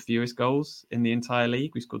scored the fewest goals in the entire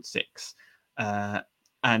league. We scored 6.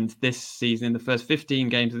 And this season, in the first 15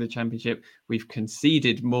 games of the Championship, we've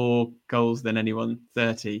conceded more goals than anyone,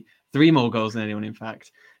 30. 3 more goals than anyone, in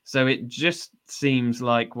fact. So it just seems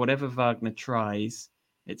like whatever Wagner tries,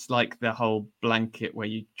 it's like the whole blanket where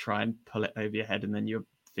you try and pull it over your head and then your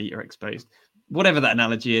feet are exposed. whatever that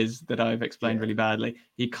analogy is that I've explained really badly,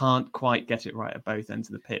 he can't quite get it right at both ends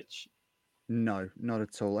of the pitch. No, not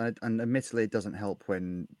at all. And admittedly, it doesn't help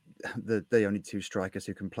when the only two strikers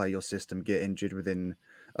who can play your system get injured within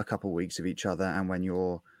a couple of weeks of each other, and when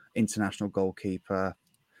your international goalkeeper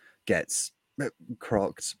gets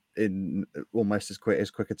crocked in almost as quick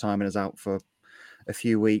a time and is out for a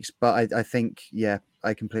few weeks. But I think, yeah,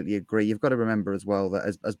 I completely agree. You've got to remember as well that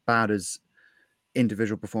as bad as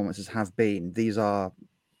individual performances have been, these are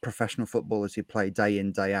professional footballers who play day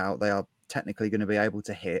in, day out. They are technically going to be able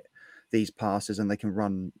to hit these passes and they can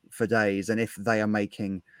run for days. And if they are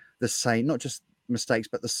making the same, not just mistakes,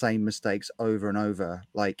 but the same mistakes over and over,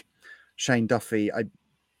 like Shane Duffy, I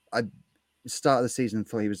start of the season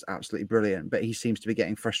thought he was absolutely brilliant, but he seems to be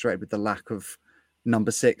getting frustrated with the lack of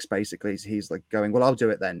number 6. Basically, he's like going, "Well, I'll do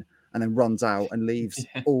it then," and then runs out and leaves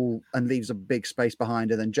a big space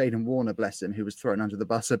behind. And then Jaden Warner, bless him, who was thrown under the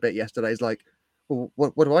bus a bit yesterday, is like, "Well,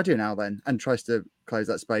 what do I do now then?" And tries to close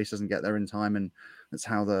that space, doesn't get there in time, and that's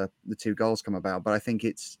how the 2 goals come about. But I think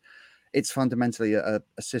it's fundamentally a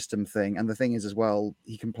system thing, and the thing is as well,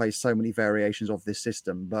 he can play so many variations of this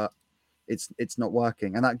system, but it's not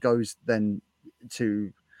working, and that goes then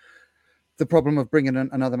to the problem of bringing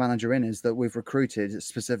another manager in, is that we've recruited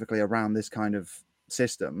specifically around this kind of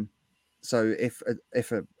system. So if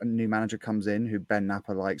a new manager comes in who Ben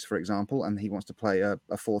Napper likes, for example, and he wants to play a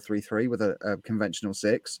 4-3-3 with a conventional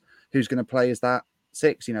 6, who's going to play as that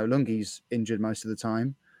 6? Lungi's injured most of the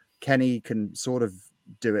time. Kenny can sort of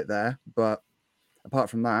do it there, but apart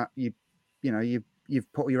from that, you've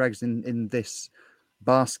put your eggs in this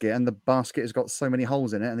basket, and the basket has got so many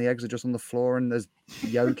holes in it, and the eggs are just on the floor, and there's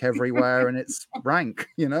yolk everywhere, and it's rank.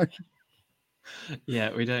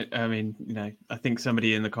 Yeah, we don't. I mean, I think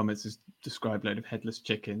somebody in the comments has described a load of headless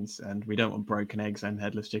chickens, and we don't want broken eggs and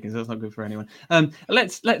headless chickens. That's not good for anyone.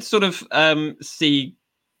 Let's sort of segue.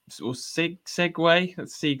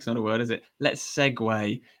 Segue's not a word, is it? Let's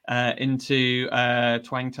segue into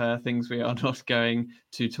twangter things we are not going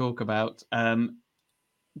to talk about.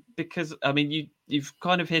 Because I mean, you've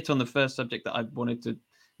kind of hit on the first subject that I wanted to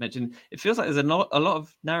mention. It feels like there's a lot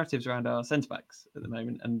of narratives around our centre backs at the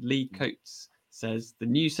moment, and Lee Coates says the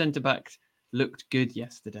new centre back looked good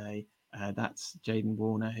yesterday. That's Jaden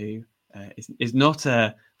Warner, who is not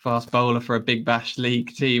a fast bowler for a Big Bash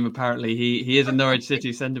League team. Apparently, he is a Norwich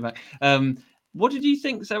City centre back. What did you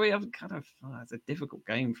think, Zoe? It's a difficult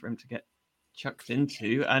game for him to get chucked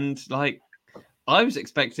into, and like I was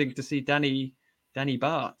expecting to see Danny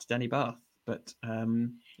Bath, but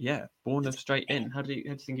Warner straight in. How do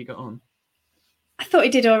you think he got on? I thought he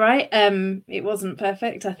did all right. It wasn't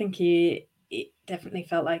perfect. I think it definitely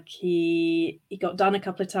felt like he got done a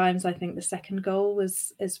couple of times. I think the second goal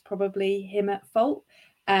is probably him at fault.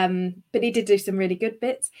 But he did do some really good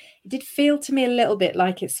bits. It did feel to me a little bit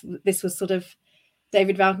like this was sort of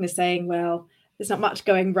David Wagner saying, well, there's not much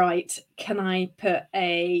going right. Can I put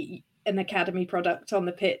an academy product on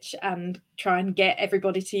the pitch and try and get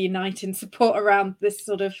everybody to unite in support around this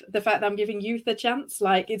sort of the fact that I'm giving youth a chance?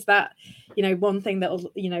 Like, is that, one thing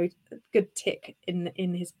that'll, good tick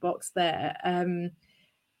in his box there.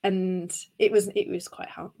 And it was quite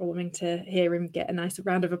heartwarming to hear him get a nice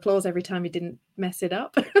round of applause every time he didn't mess it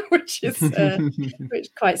up, which is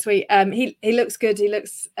quite sweet. He looks good. He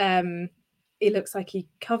looks like he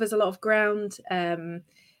covers a lot of ground.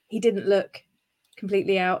 He didn't look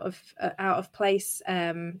completely out of place.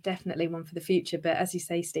 Definitely one for the future. But as you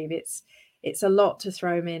say, Steve, it's a lot to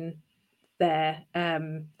throw him in there.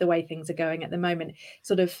 The way things are going at the moment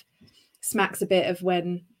sort of smacks a bit of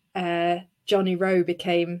when Johnny Rowe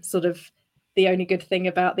became sort of the only good thing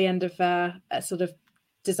about the end of a sort of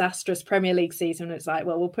disastrous Premier League season. It's like,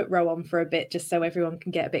 well, we'll put Rowe on for a bit just so everyone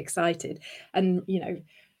can get a bit excited. And,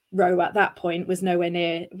 Rowe at that point was nowhere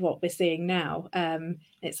near what we're seeing now.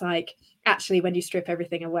 It's like, actually, when you strip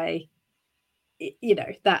everything away,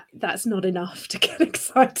 that's not enough to get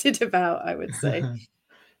excited about, I would say.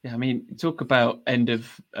 Yeah, I mean, talk about end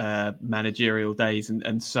of managerial days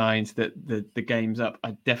and signs that the game's up.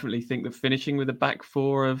 I definitely think that finishing with a back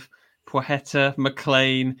four of Poeta,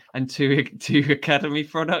 McLean, and two academy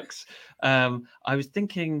products. I was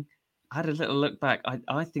thinking, I had a little look back.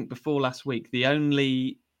 I think before last week,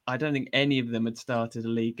 I don't think any of them had started a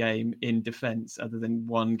league game in defence other than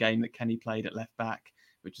one game that Kenny played at left back,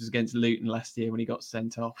 which was against Luton last year when he got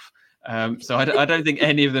sent off. So I don't think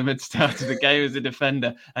any of them had started the game as a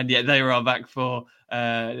defender, and yet they were our back four.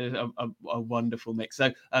 A wonderful mix.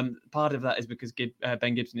 So part of that is because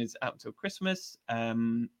Ben Gibson is out until Christmas.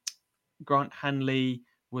 Grant Hanley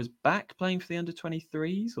was back playing for the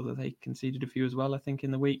under-23s, although they conceded a few as well, I think,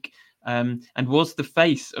 in the week, and was the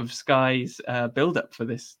face of Sky's build-up for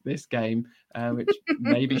this game, which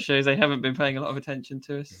maybe shows they haven't been paying a lot of attention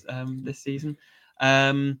to us this season.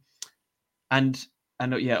 And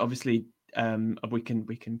yeah, obviously, we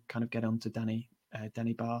can kind of get on to Danny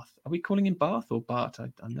Bath. Are we calling him Bath or Bart?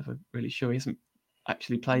 I'm never really sure. He hasn't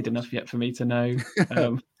actually played enough yet for me to know.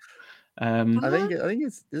 I think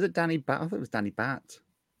is it Danny Bat? I thought it was Danny Bat.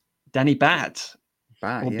 Danny Bat.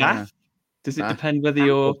 Bat, or yeah. Bath? Does it Bath. depend whether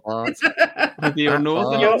you're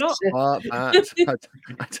northern or not? Bat.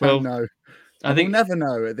 I don't know. I think we'll never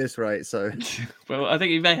know at this rate. So, well, I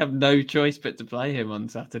think he may have no choice but to play him on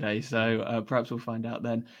Saturday. So perhaps we'll find out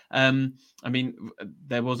then. I mean,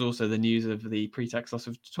 there was also the news of the pre-tax loss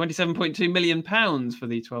of £27.2 million for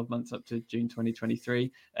the 12 months up to June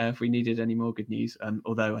 2023. If we needed any more good news,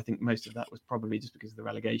 although I think most of that was probably just because of the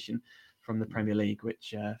relegation from the Premier League,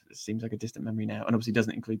 which seems like a distant memory now, and obviously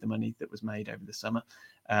doesn't include the money that was made over the summer.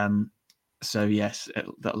 So yes,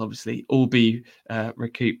 that'll obviously all be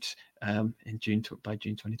recouped by June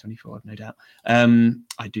 2024, I've no doubt.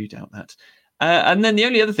 I do doubt that. And then the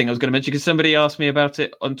only other thing I was going to mention, because somebody asked me about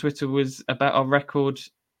it on Twitter, was about our record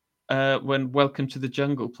when Welcome to the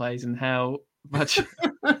Jungle plays and how much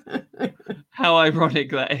how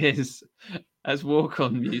ironic that is as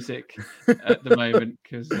walk-on music at the moment,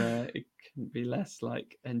 because it couldn't be less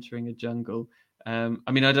like entering a jungle. I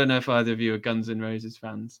mean, I don't know if either of you are Guns N' Roses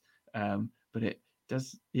fans, but it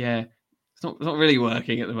does. Yeah, it's not really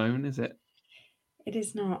working at the moment, is it? It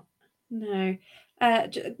is not. No.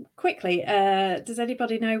 Quickly, does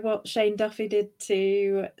anybody know what Shane Duffy did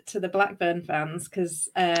to the Blackburn fans? Because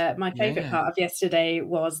my favourite part of yesterday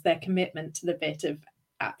was their commitment to the bit of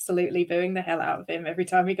absolutely booing the hell out of him every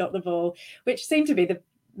time he got the ball, which seemed to be the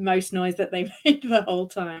most noise that they made the whole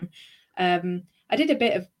time. I did a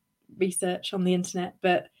bit of research on the internet,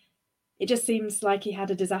 but it just seems like he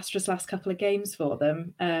had a disastrous last couple of games for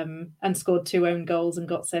them, and scored 2 own goals and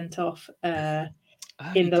got sent off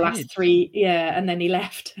in the last 3. Yeah, and then he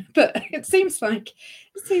left. But it seems like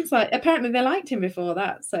apparently they liked him before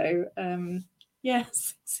that. So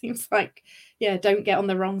yes, it seems like don't get on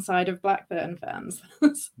the wrong side of Blackburn fans.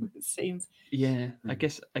 It seems. Yeah, I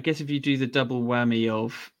guess if you do the double whammy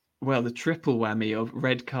of, well, the triple whammy of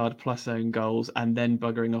red card plus own goals and then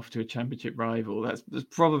buggering off to a championship rival, that's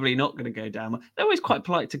probably not going to go down. They're always quite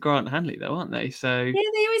polite to Grant Hanley, though, aren't they? So yeah,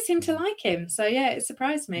 they always seem to like him. So yeah, it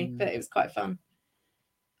surprised me, but it was quite fun.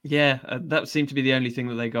 Yeah, that seemed to be the only thing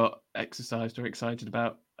that they got exercised or excited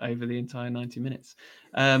about over the entire 90 minutes.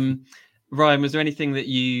 Ryan, was there anything that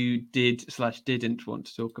you didn't want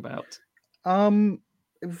to talk about?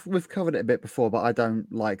 We've covered it a bit before, but I don't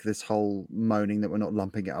like this whole moaning that we're not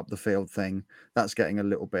lumping it up the field thing. That's getting a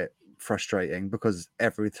little bit frustrating because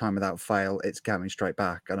every time without fail, it's coming straight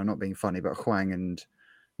back. And I'm not being funny, but Hwang and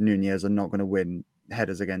Nunez are not going to win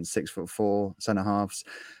headers against 6'4" centre halves.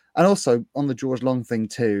 And also on the George Long thing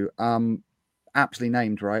too, aptly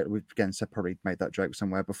named, right? We've again probably made that joke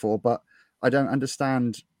somewhere before, but I don't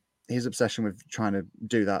understand his obsession with trying to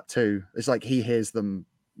do that too. It's like he hears them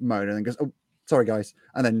moan and then goes, "Oh, sorry guys,"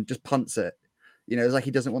 and then just punts it. You know, it's like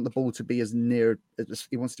he doesn't want the ball to be as near.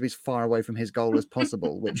 He wants to be as far away from his goal as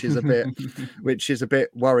possible, which is a bit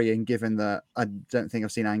worrying, given that I don't think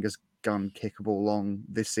I've seen Angus Gunn kick a ball long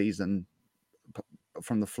this season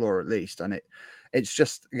from the floor at least, and it's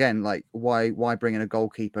just again like why bring in a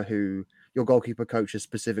goalkeeper who your goalkeeper coach has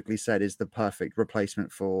specifically said is the perfect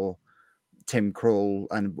replacement for Tim Krul,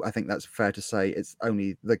 and I think that's fair to say it's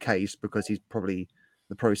only the case because he's probably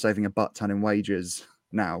saving a butt ton in wages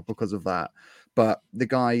now because of that. But the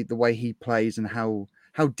guy, the way he plays and how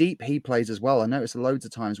deep he plays as well. I noticed loads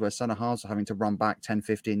of times where centre halves are having to run back 10,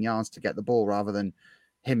 15 yards to get the ball rather than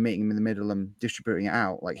him meeting him in the middle and distributing it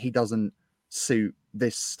out. Like he doesn't suit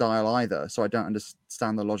this style either. So I don't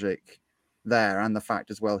understand the logic there, and the fact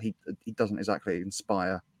as well he doesn't exactly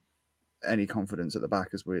inspire any confidence at the back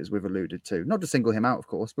as we've alluded to. Not to single him out, of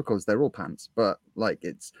course, because they're all pants, but like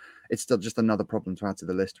it's still just another problem to add to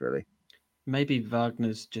the list, really. Maybe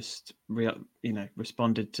Wagner's just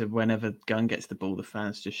responded to whenever Gunn gets the ball, the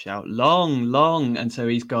fans just shout long, long, and so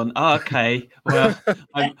he's gone. Oh, okay, well,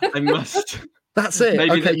 I must. That's it.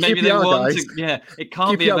 Maybe QPR, they want guys. to. Yeah, it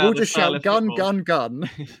can't QPR, be about we'll the just style shout of gun, football. gun,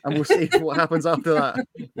 and we'll see what happens after that.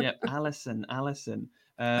 Yeah, Allison.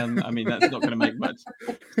 I mean, that's not going to make much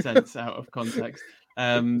sense out of context.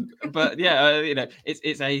 But yeah,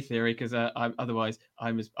 it's a theory because otherwise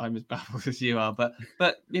I'm as baffled as you are. But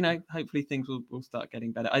hopefully things will start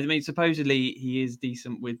getting better. I mean, supposedly he is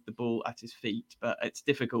decent with the ball at his feet, but it's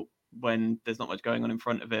difficult when there's not much going on in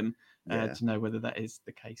front of him to know whether that is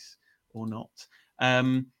the case or not.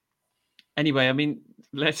 Anyway, I mean,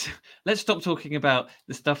 let's stop talking about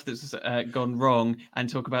the stuff that's gone wrong and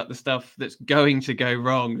talk about the stuff that's going to go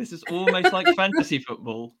wrong. This is almost like fantasy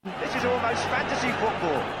football. This is almost fantasy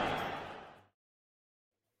football.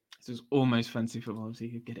 This is almost fantasy football. Obviously,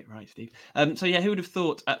 you could get it right, Steve. So yeah, who would have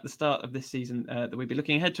thought at the start of this season that we'd be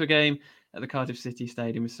looking ahead to a game at the Cardiff City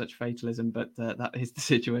Stadium with such fatalism? But that is the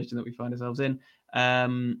situation that we find ourselves in.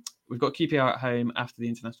 We've got QPR at home after the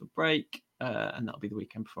international break, and that'll be the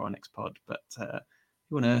weekend before our next pod. But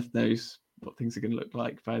who on earth knows what things are going to look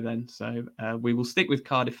like by then? So we will stick with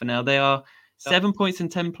Cardiff for now. They are 7 points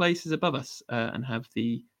and 10 places above us and have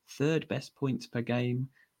the third best points per game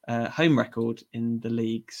home record in the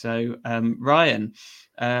league. So Ryan,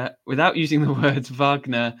 without using the words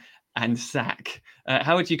Wagner and sack,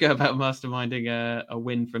 how would you go about masterminding a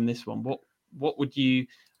win from this one? What would you,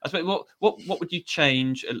 I suppose, what would you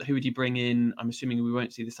change? Who would you bring in? I'm assuming we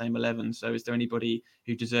won't see the same 11. So is there anybody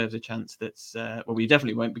who deserves a chance that's, well, we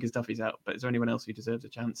definitely won't because Duffy's out, but is there anyone else who deserves a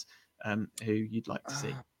chance who you'd like to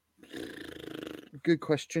see? Good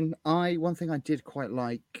question. One thing I did quite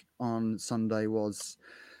like on Sunday was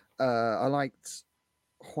I liked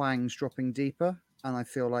Hwang's dropping deeper, and I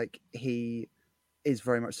feel like he is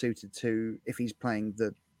very much suited to, if he's playing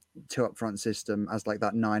the two up front system, as like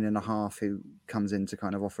that 9.5 who comes in to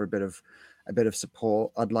kind of offer a bit of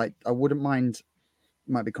support. I wouldn't mind,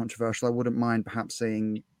 might be controversial, I wouldn't mind perhaps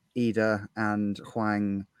seeing Ida and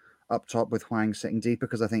Hwang up top with Hwang sitting deeper,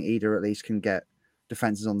 because I think Ida at least can get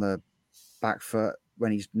defenses on the back foot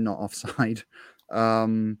when he's not offside.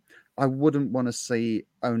 I wouldn't want to see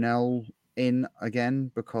O'Neill in again,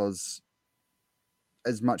 because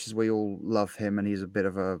as much as we all love him and he's a bit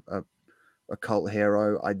of a cult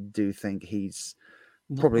hero, I do think he's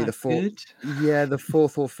Not probably that the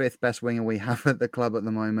fourth or fifth best winger we have at the club at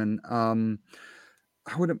the moment.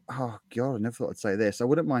 I wouldn't. Oh God, I never thought I'd say this. I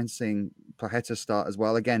wouldn't mind seeing Pajeta start as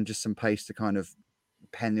well. Again, just some pace to kind of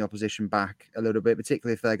pen the opposition back a little bit,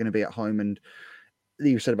 particularly if they're going to be at home. And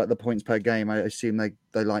you said about the points per game, I assume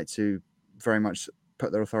they like to very much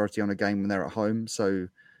put their authority on a game when they're at home. So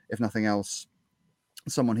if nothing else,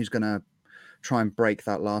 someone who's going to try and break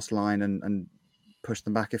that last line and push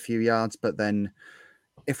them back a few yards. But then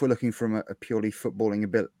if we're looking from a purely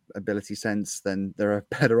footballing ability sense, then there are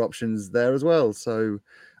better options there as well. So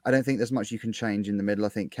I don't think there's much you can change in the middle. I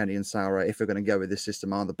think Kenny and Saura, if we're going to go with this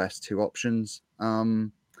system, are the best two options.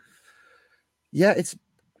 It's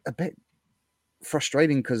a bit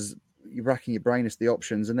frustrating because you're racking your brain as the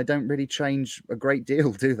options, and they don't really change a great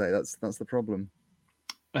deal, do they? That's the problem.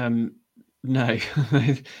 No,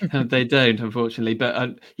 they don't, unfortunately.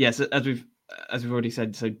 But yes, as we've already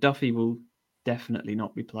said, so Duffy will definitely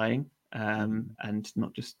not be playing. And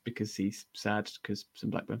not just because he's sad because some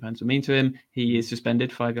Blackburn fans were mean to him. He is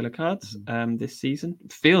suspended 5 yellow cards this season.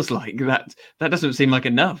 It feels like that doesn't seem like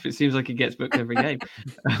enough. It seems like he gets booked every game.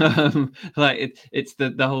 It's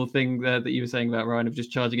the whole thing that you were saying about Ryan of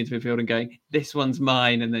just charging into midfield and going, this one's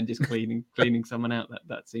mine, and then just cleaning someone out.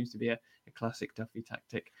 That seems to be a classic Duffy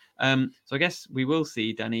tactic. So I guess we will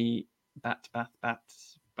see Danny Bart,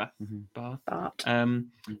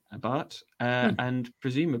 and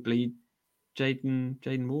presumably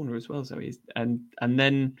Jaden Warner as well. So and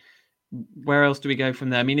then where else do we go from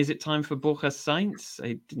there? I mean, is it time for Borja Sainz?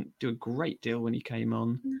 He didn't do a great deal when he came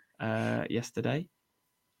on yesterday.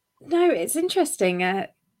 No, it's interesting.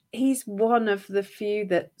 He's one of the few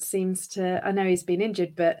that seems to. I know he's been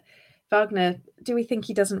injured, but Wagner, do we think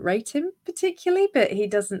he doesn't rate him particularly? But he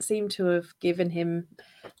doesn't seem to have given him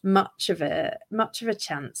much of a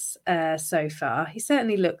chance so far. He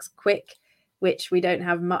certainly looks quick, which we don't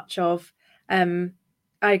have much of. I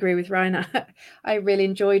agree with Ryan. I really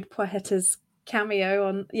enjoyed Pajeta's cameo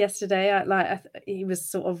on yesterday. He was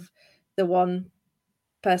sort of the one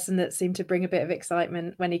person that seemed to bring a bit of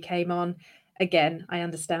excitement when he came on. Again, I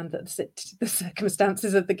understand that the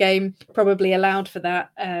circumstances of the game probably allowed for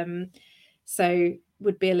that. So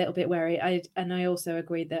would be a little bit wary. I also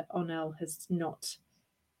agree that Onel has not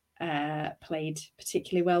played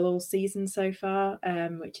particularly well all season so far,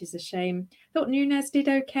 which is a shame. Thought Nunes did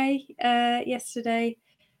okay yesterday.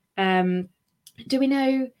 Do we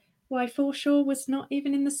know why Forshaw was not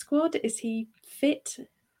even in the squad? Is he fit?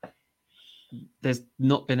 There's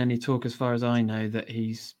not been any talk, as far as I know, that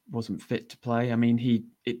he wasn't fit to play. I mean,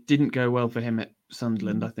 it didn't go well for him at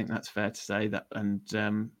Sunderland. I think that's fair to say that, and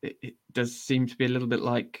it does seem to be a little bit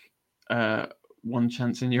like one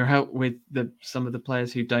chance and you're out with some of the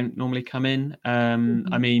players who don't normally come in. I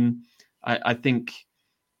mean, I think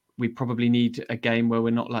we probably need a game where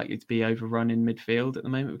we're not likely to be overrun in midfield at the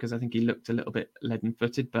moment, because I think he looked a little bit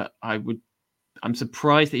leaden-footed. But I'm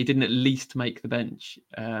surprised that he didn't at least make the bench.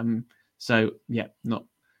 So yeah, not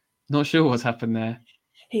sure what's happened there.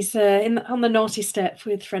 He's on the naughty step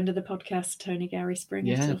with friend of the podcast, Tony Gary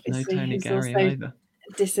Springett. Yeah, obviously, no Tony who's Gary also either.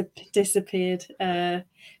 Disappeared.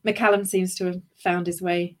 McCallum seems to have found his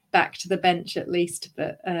way back to the bench at least,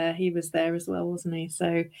 but he was there as well, wasn't he?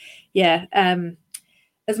 So yeah,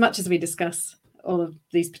 as much as we discuss all of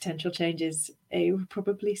these potential changes, it would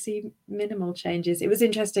probably see minimal changes. It was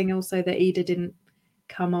interesting also that Ida didn't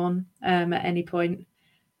come on at any point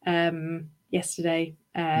yesterday.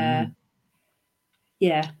 Yeah.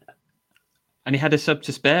 And he had a sub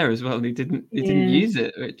to spare as well, and he didn't use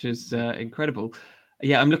it, which was incredible.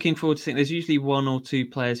 Yeah, I'm looking forward to seeing. There's usually one or two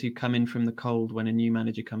players who come in from the cold when a new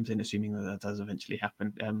manager comes in, assuming that does eventually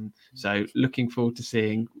happen. So looking forward to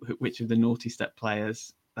seeing which of the naughty step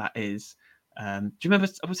players that is. Do you remember,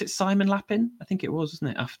 was it Simon Lappin? I think it was,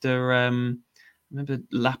 wasn't it? After I remember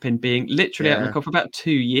Lappin being literally out in the cold for about 2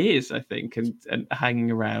 years, I think, and hanging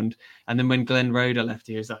around. And then when Glenn Roeder left,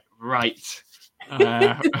 he was like, right.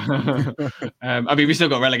 I mean, we still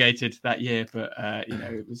got relegated that year, but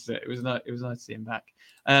it was nice to see him back.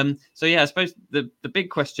 So yeah, I suppose the big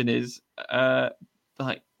question is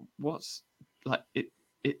what's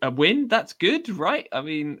a win? That's good, right? I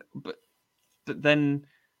mean, but then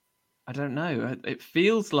I don't know. It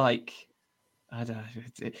feels like I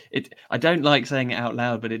don't like saying it out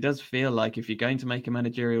loud, but it does feel like if you're going to make a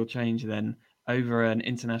managerial change, then over an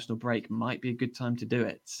international break might be a good time to do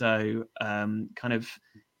it. So kind of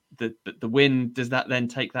the win, does that then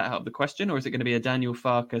take that out of the question, or is it going to be a Daniel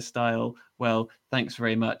Farke style, well, thanks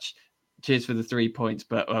very much, cheers for the 3 points,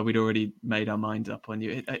 but we'd already made our minds up on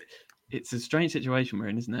you? It's a strange situation we're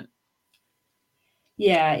in, isn't it?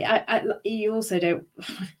 Yeah, you also don't,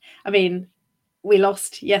 I mean, we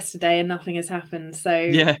lost yesterday and nothing has happened. So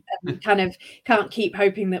yeah, kind of can't keep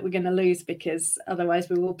hoping that we're going to lose, because otherwise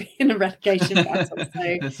we will be in a relegation battle.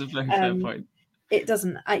 So that's a very fair point. It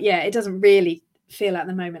doesn't really feel at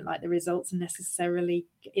the moment like the results necessarily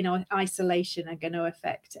in isolation are going to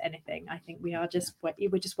affect anything. I think we're just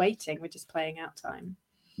waiting. We're just playing out time.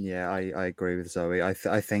 Yeah, I agree with Zoe. I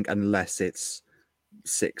think unless it's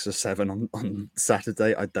 6 or 7 on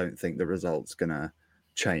Saturday, I don't think the result's gonna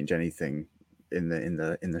change anything in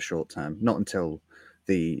the short term. Not until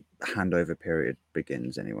the handover period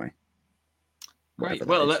begins, anyway. Right.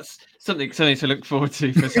 Well, that's something to look forward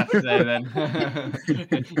to for Saturday then.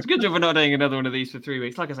 It's a good job we're not doing another one of these for 3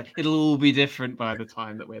 weeks. Like I say, it'll all be different by the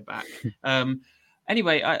time that we're back.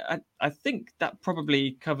 Anyway, I think that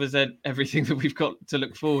probably covers everything that we've got to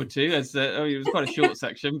look forward to. As it was quite a short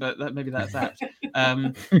section, but maybe that's apt.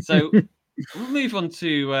 So we'll move on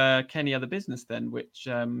to Kenny Other Business then, which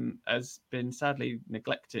has been sadly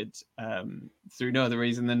neglected through no other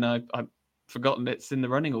reason than I've forgotten it's in the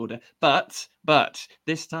running order. But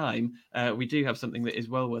this time we do have something that is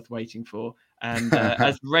well worth waiting for. And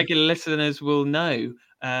as regular listeners will know,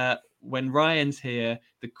 when Ryan's here,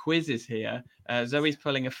 the quiz is here. Zoe's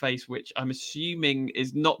pulling a face, which I'm assuming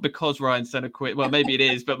is not because Ryan's done a quiz. Well, maybe it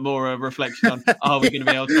is, but more a reflection on, are we going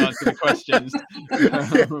to be able to answer the questions?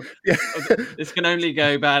 This can only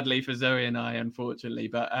go badly for Zoe and I, unfortunately.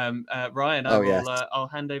 But Ryan, I'll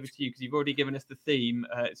hand over to you, because you've already given us the theme.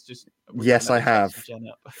 It's just... Yes, I have.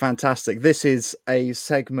 Fantastic. This is a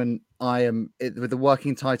segment with the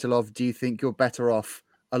working title of, do you think you're better off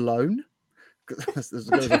alone? That's as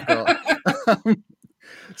good as I've got.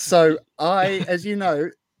 So as you know,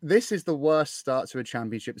 this is the worst start to a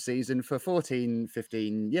championship season for 15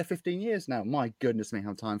 years now. My goodness me,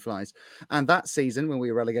 how time flies. And that season, when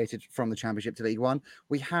we were relegated from the championship to League One,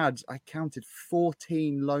 I counted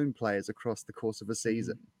 14 loan players across the course of a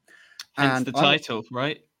season. Hence the title,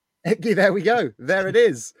 right? There we go. There it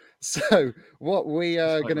is. So what we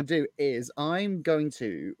are going to do is I'm going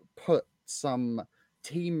to put some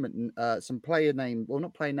player name, well,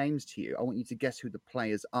 not player names to you. I want you to guess who the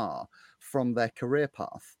players are from their career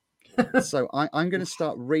path. So I'm going to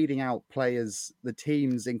start reading out players, the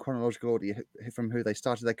teams in chronological order from who they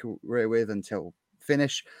started their career with until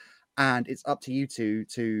finish. And it's up to you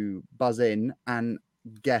to buzz in and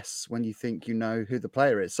guess when you think you know who the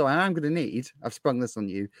player is. So I'm going to need, I've sprung this on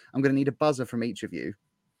you, I'm going to need a buzzer from each of you.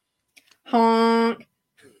 Honk.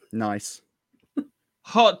 Nice.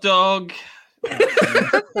 Hot dog.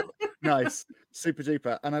 Nice. Super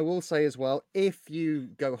duper. And I will say as well, if you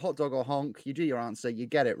go hot dog or honk, you do your answer, you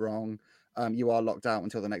get it wrong, you are locked out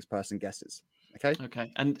until the next person guesses.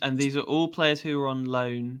 Okay. And these are all players who are on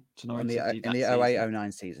loan to Norwich City in the that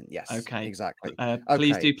 08-09 season. Yes. Okay. Exactly.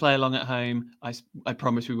 Please do play along at home. I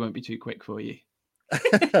promise we won't be too quick for you.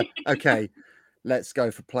 Okay. Let's go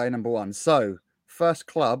for player number 1. So, first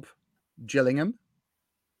club, Gillingham,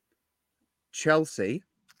 Chelsea.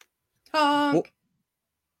 Honk.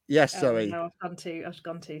 Yes, Zoe. No, I've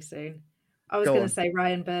gone too soon. I was going to say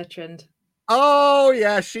Ryan Bertrand. Oh,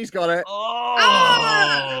 yeah, she's got it.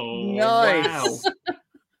 Oh, nice.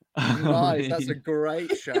 Wow. Nice. That's a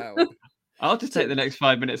great shout. I'll just take the next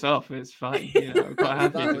 5 minutes off. It's fine. I'm quite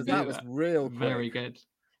happy to do that. That was real quick. Very good.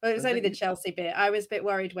 Well, it was only the Chelsea bit. I was a bit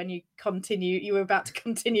worried when you were about to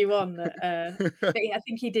continue on. But I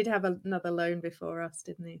think he did have another loan before us,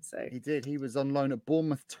 didn't he? So he did. He was on loan at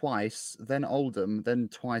Bournemouth twice, then Oldham, then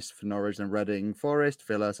twice for Norwich, then Reading, Forest,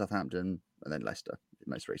 Villa, Southampton, and then Leicester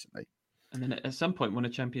most recently. And then at some point won a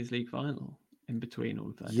Champions League final in between all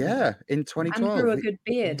of that. Yeah, in 2012. And grew a good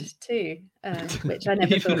beard too, which I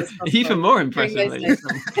never thought was possible. Even more impressively.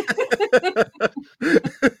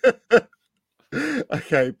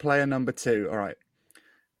 Okay, player number 2. All right.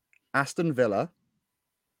 Aston Villa,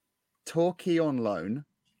 Torquay on loan,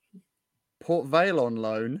 Port Vale on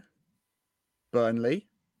loan, Burnley,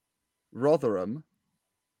 Rotherham,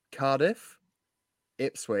 Cardiff,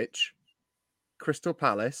 Ipswich, Crystal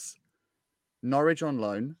Palace, Norwich on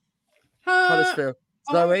loan, Huddersfield.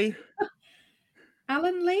 Zoe?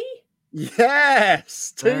 Alan Lee?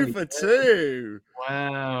 Yes! 2 for 2.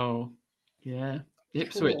 Wow. Yeah.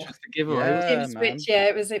 Ipswich was the giveaway. Yeah, Ipswich, yeah,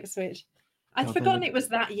 it was Ipswich. I'd forgotten it was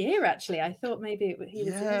that year, actually. I thought maybe he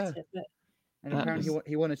was limited. But... And apparently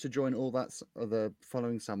he wanted to join all that the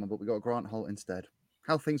following summer, but we got Grant Holt instead.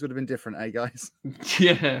 How things would have been different, eh, guys?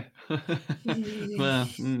 Yeah. Well,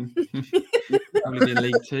 probably in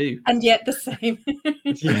League 2. And yet the same.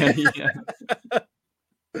 Yeah.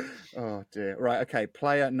 Oh, dear. Right, okay.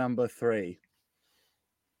 Player number 3.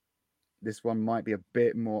 This one might be a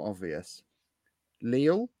bit more obvious.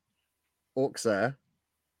 Lille, Auxerre,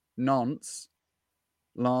 Nantes,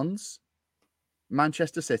 Lens,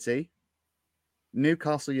 Manchester City,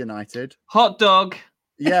 Newcastle United. Hot dog.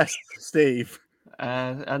 Yes, Steve.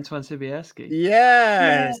 Antoine Sobieski.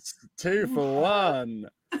 Yes. 2 for 1.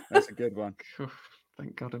 That's a good one.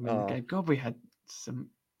 Thank God I'm in the game. God, we had some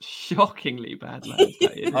shockingly bad lads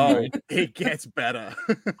that year. Oh, it gets better.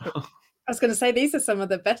 I was going to say, these are some of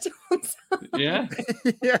the better ones. Yeah.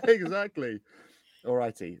 Yeah, exactly.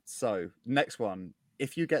 Alrighty. So, next one.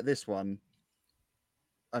 If you get this one,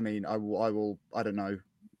 I mean, I will, I don't know,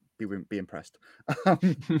 be impressed.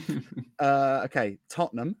 Okay.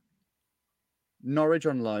 Tottenham, Norwich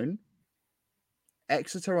on loan,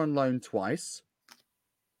 Exeter on loan twice,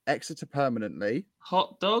 Exeter permanently.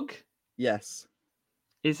 Hot dog? Yes.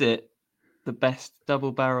 Is it the best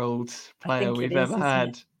double-barreled player we've ever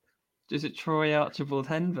had? Is it Troy Archibald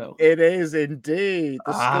Henville? It is indeed.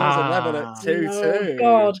 The scores are level at 2-2. Oh,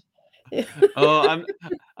 God. Oh,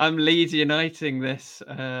 I'm Leeds Uniting this.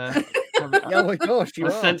 Oh my gosh, you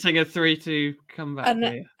I'm are. sensing a 3-2 comeback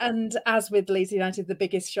here. And as with Leeds United, the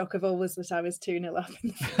biggest shock of all was that I was 2-0 up in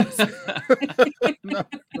the first. No,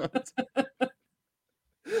 not.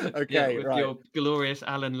 Okay, yeah, with right. your glorious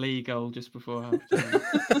Alan Lee goal just before half-time.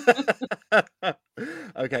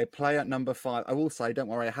 Okay, player number 5. I will say, don't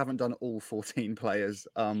worry, I haven't done all 14 players,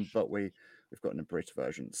 but we've got an abridged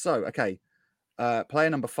version. So, okay, player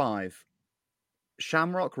number 5.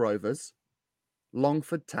 Shamrock Rovers,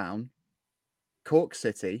 Longford Town, Cork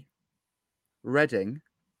City, Reading,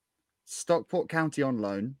 Stockport County on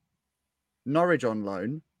loan, Norwich on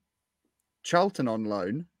loan, Charlton on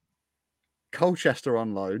loan, Colchester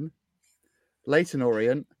on loan, Leyton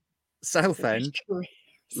Orient, Southend,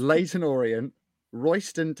 Leyton Orient,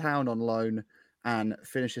 Royston Town on loan, and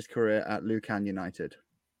finished his career at Lucan United.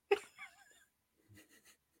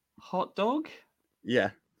 Hot dog? Yeah,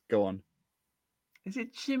 go on. Is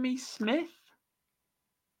it Jimmy Smith?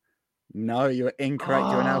 No, you're incorrect.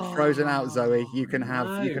 You're now frozen out, Zoe. You can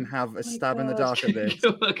have a stab in the dark at this.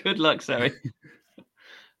 Good luck, Zoe.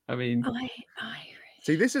 I mean,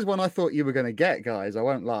 see, this is one I thought you were going to get, guys. I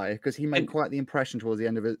won't lie, because he made quite the impression towards the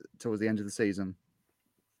end of the season.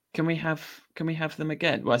 Can we have them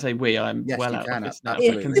again? Well, I say we. I'm well out of this now.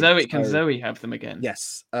 Absolutely. Can Zoe have them again?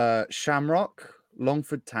 Yes. Shamrock,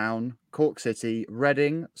 Longford Town, Cork City,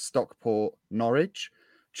 Reading, Stockport, Norwich,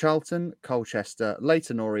 Charlton, Colchester,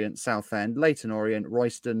 Leyton Orient, Southend, Leyton Orient,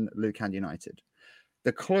 Royston, Lucan United.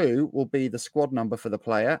 The clue will be the squad number for the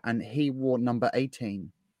player, and he wore number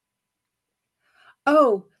 18.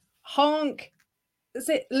 Oh, honk. Is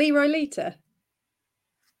it Leroy Lita?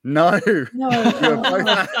 No. No.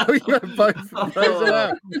 You are both frozen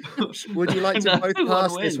out. Would you like to No both one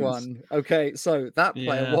pass this wins. one? Okay, so that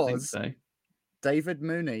player Yeah, I think was so. David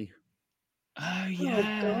Mooney. Oh Oh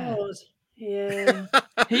yeah, God. Yeah.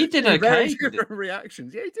 he did Two very okay. different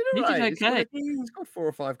reactions. Yeah, he did He all did right. okay. He scored 4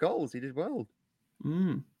 or 5 goals. He did well.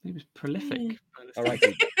 He was prolific. All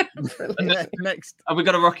righty. Next. Oh, we've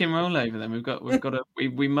got to rock and roll over then. We've got to.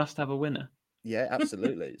 We must have a winner. Yeah,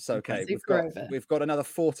 absolutely. So okay, Super over. we've got another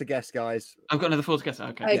 4 to guess, guys. I've got another 4 to guess.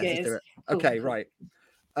 Okay. Okay, Yes, let's do it. cool, Okay, cool.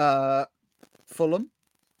 right. Fulham,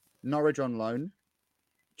 Norwich on loan,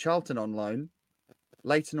 Charlton on loan,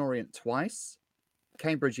 Leyton Orient twice,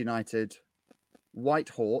 Cambridge United, White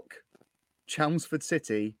Hawk, Chelmsford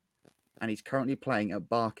City, and he's currently playing at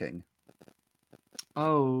Barking.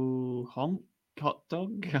 Oh, hot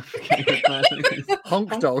dog. I forget what that is.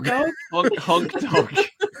 Honk dog. Honk dog.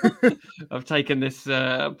 I've taken this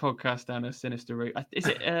podcast down a sinister route. Is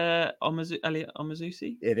it Elliot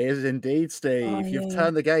Omazusi? It is indeed, Steve. Oh, You've yeah.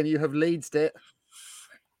 turned the game. You have leadsed it.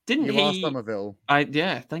 Didn't You are he? Somerville.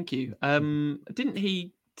 Yeah, thank you. Didn't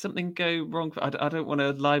he? Something go wrong? I don't want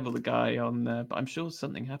to libel the guy on, but I'm sure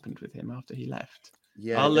something happened with him after he left.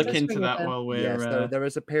 Yeah, I'll look does into ring a that bell. while we're. Yes, there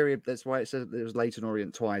is a period. That's why it says it was Leyton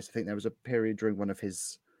Orient twice. I think there was a period during one of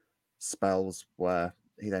his spells where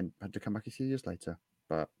he then had to come back a few years later.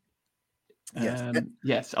 But yes,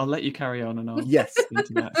 Yes, I'll let you carry on, and I'll yes. look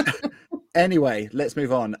into that. Anyway, let's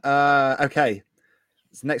move on. Okay,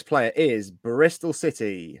 so next player is Bristol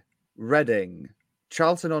City, Reading,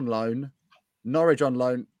 Charlton on loan, Norwich on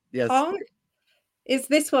loan. Yes, Honk. Is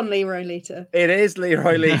this one Leroy Lita? it is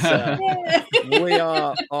Leroy Lisa. Yeah.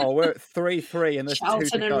 We're at 3-3 and there's 2 Charlton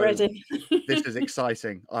to and go. Reading. This is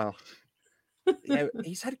exciting. Oh, yeah,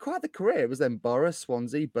 he's had quite the career. It was then Borough,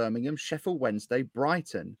 Swansea, Birmingham, Sheffield Wednesday,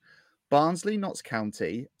 Brighton, Barnsley, Notts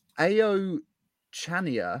County, AO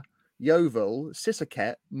Chania, Yeovil,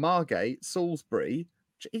 Sisaket, Margate, Salisbury.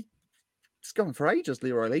 He's going for ages,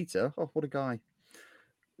 Leroy Lita. Oh, what a guy.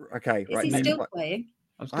 Okay, Is right. he next still play- playing?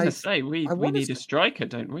 I was going to say we wanna need a striker,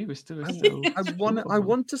 don't we? We're still. I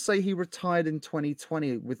want to say he retired in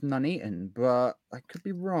 2020 with Nuneaton, but I could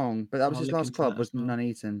be wrong. But that was I'll his look last into club, that was as well.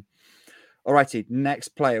 Nuneaton. All righty, next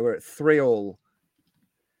player. We're at 3-3.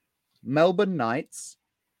 Melbourne Knights,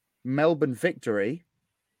 Melbourne Victory,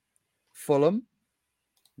 Fulham,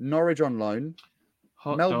 Norwich on loan,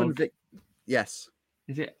 Hot Melbourne dog. Yes,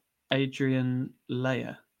 Is it Adrian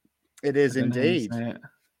Leia? it is I don't know how you indeed. say it.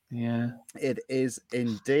 Yeah. It is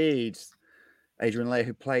indeed. Adrian Leia,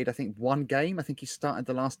 who played, I think, 1 game. I think he started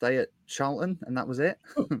the last day at Charlton, and that was it.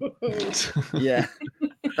 Yeah,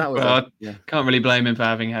 that was Well, yeah. can't really blame him for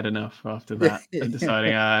having had enough after that and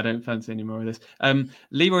deciding, I don't fancy any more of this.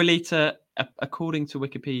 Leroy Lita, according to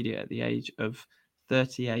Wikipedia, at the age of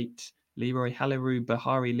 38, Leroy Halaru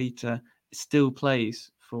Bahari Lita still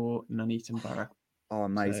plays for Nuneaton Borough. Oh,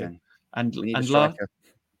 amazing. And We need a striker.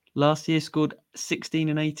 last year scored 16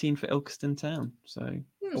 and 18 for Ilkeston Town. So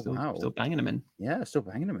wow. Still banging them in. Yeah, still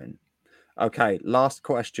banging them in. Okay, last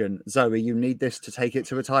question. Zoe, you need this to take it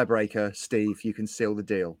to a tiebreaker. Steve, you can seal the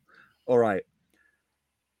deal. All right.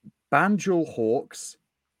 Banjul Hawks,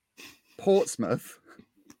 Portsmouth,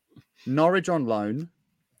 Norwich on loan.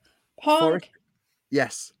 Honk.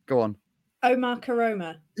 Yes, go on. Omar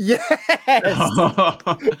Karoma. Yes!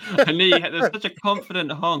 I knew there's such a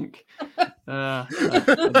confident honk. You got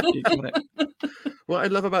it. What I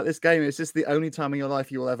love about this game is it's the only time in your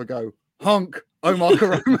life you will ever go, honk, Omar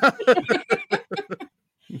Karoma.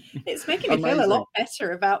 It's making me feel a lot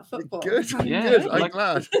better about football. Good, Yeah, good. I'm like-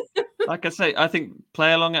 glad. Like I say, I think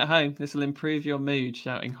play along at home. This will improve your mood,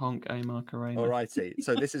 shouting honk Omar Karoma. All righty.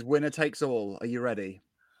 So this is winner takes all. Are you ready?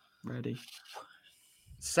 Ready.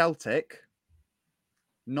 Celtic,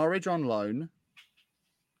 Norwich on loan.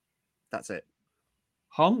 That's it.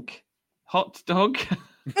 Honk? Hot dog?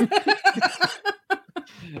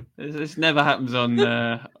 This never happens on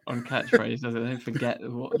catchphrase, does it? Don't forget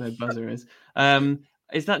what their buzzer is.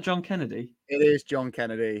 Is that John Kennedy? It is John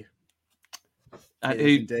Kennedy. It Who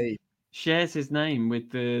is indeed. shares his name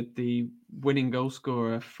with the winning goal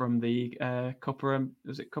scorer from the Copa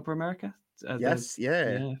America? Yes,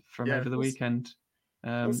 yeah. From Yeah, over the of course. weekend.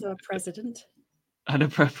 Also a president. And a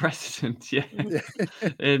president, yeah.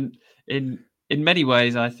 In many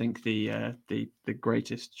ways, I think the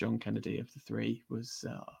greatest John Kennedy of the three was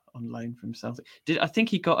on loan from Celtic. I think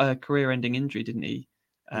he got a career-ending injury, didn't he?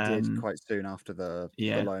 He did quite soon after the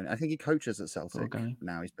loan. I think he coaches at Celtic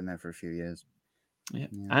now. He's been there for a few years. Yeah,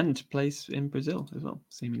 and plays in Brazil as well,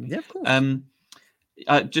 seemingly. Yeah, of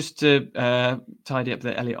course. Just to tidy up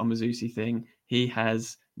the Elliot Omazusi thing, he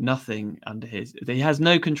has nothing under his. He has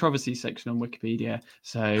no controversy section on Wikipedia,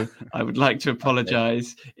 so I would like to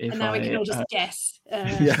apologise if And now we can all I. just guess.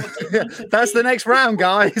 Yeah. That's the next round,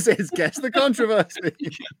 guys. Is guess the controversy.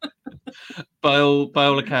 By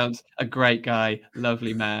all accounts, a great guy,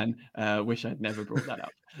 lovely man. Wish I'd never brought that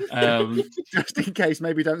up. Just in case,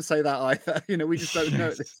 maybe don't say that either. We just don't know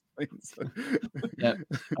at this point. So. Yeah,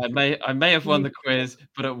 I may have won the quiz,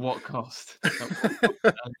 but at what cost?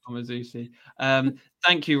 Komazushi.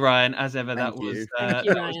 Thank you, Ryan. As ever, Thank you. Thank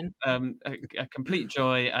you, Ryan. A complete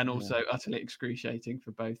joy and also utterly excruciating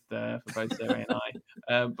for both Zoe and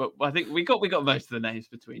I. But I think we got most of the names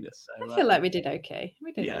between us. So, I feel like we did okay.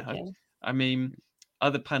 Okay. I mean,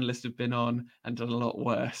 other panelists have been on and done a lot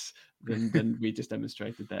worse than we just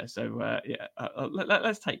demonstrated there. So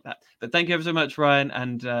let's take that. But thank you ever so much, Ryan.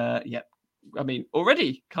 And I mean,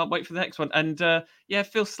 already can't wait for the next one. And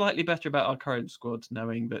feel slightly better about our current squad,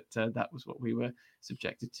 knowing that that was what we were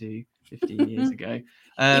subjected to 15 years ago.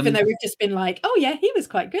 Even though we've just been like, oh yeah, he was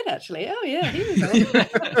quite good actually. Oh yeah, he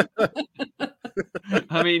was on.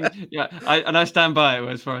 I mean, I stand by it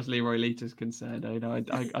as far as Leroy Lita's concerned.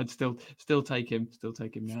 I'd still take him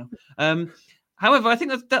now. However, I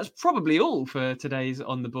think that's probably all for today's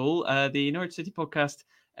On the Ball, the Norwich City podcast,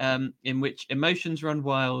 in which emotions run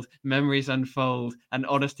wild, memories unfold, and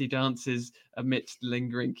honesty dances amidst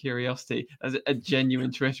lingering curiosity. As a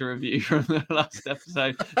genuine Twitter review from the last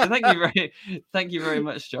episode. So thank you very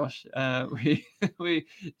much, Josh. We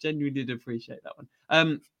genuinely did appreciate that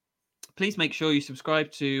one. Please make sure you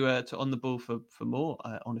subscribe to On the Ball for more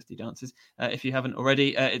honesty dances. If you haven't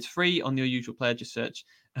already, it's free on your usual player. Just search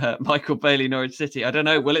Michael Bailey, Norwich City. I don't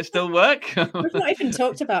know, will it still work? We've not even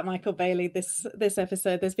talked about Michael Bailey this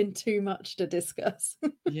episode. There's been too much to discuss.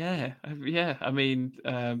 Yeah. I mean,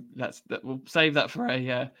 we'll save that for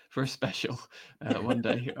a special one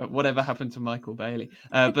day. Whatever happened to Michael Bailey?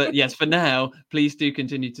 But yes, for now, please do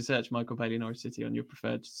continue to search Michael Bailey, Norwich City on your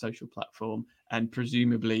preferred social platform, and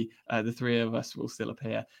presumably the three of us will still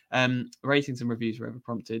appear. Ratings and reviews, wherever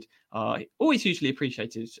prompted, are always hugely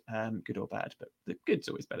appreciated, good or bad, but the good's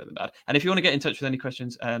always better than bad. And if you want to get in touch with any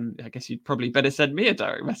questions, I guess you'd probably better send me a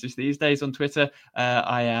direct message these days on Twitter.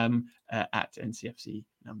 I am at NCFC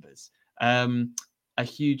Numbers. A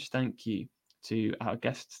huge thank you to our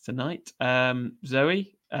guests tonight.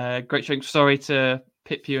 Zoe, great showing. Sorry to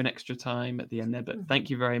pip you an extra time at the end there, but thank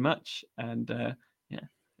you very much. And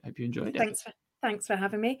hope you enjoyed it. Thanks for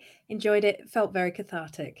having me. Enjoyed it. Felt very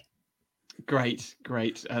cathartic. Great.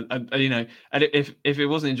 And if it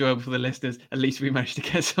wasn't enjoyable for the listeners, at least we managed to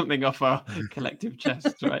get something off our collective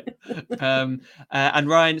chests, right? And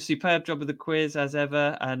Ryan, superb job of the quiz as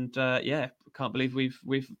ever. And can't believe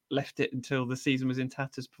we've left it until the season was in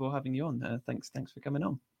tatters before having you on. Thanks for coming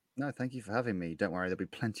on. No, thank you for having me. Don't worry, there'll be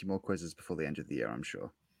plenty more quizzes before the end of the year, I'm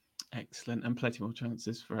sure. Excellent, and plenty more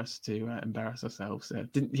chances for us to embarrass ourselves.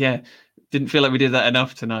 Didn't feel like we did that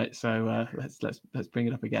enough tonight, so let's bring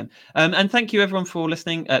it up again. And thank you everyone for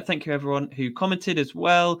listening. Thank you everyone who commented as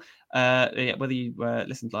well. Whether you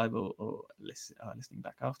listened live or listening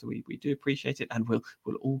back after, we do appreciate it, and we'll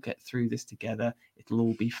all get through this together. It'll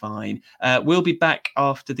all be fine. We'll be back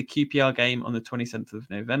after the QPR game on the 27th of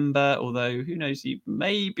November. Although who knows, you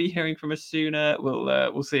may be hearing from us sooner.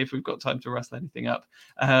 We'll see if we've got time to rustle anything up.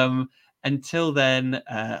 Until then,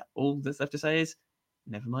 all that's left to say is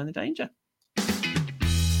never mind the danger.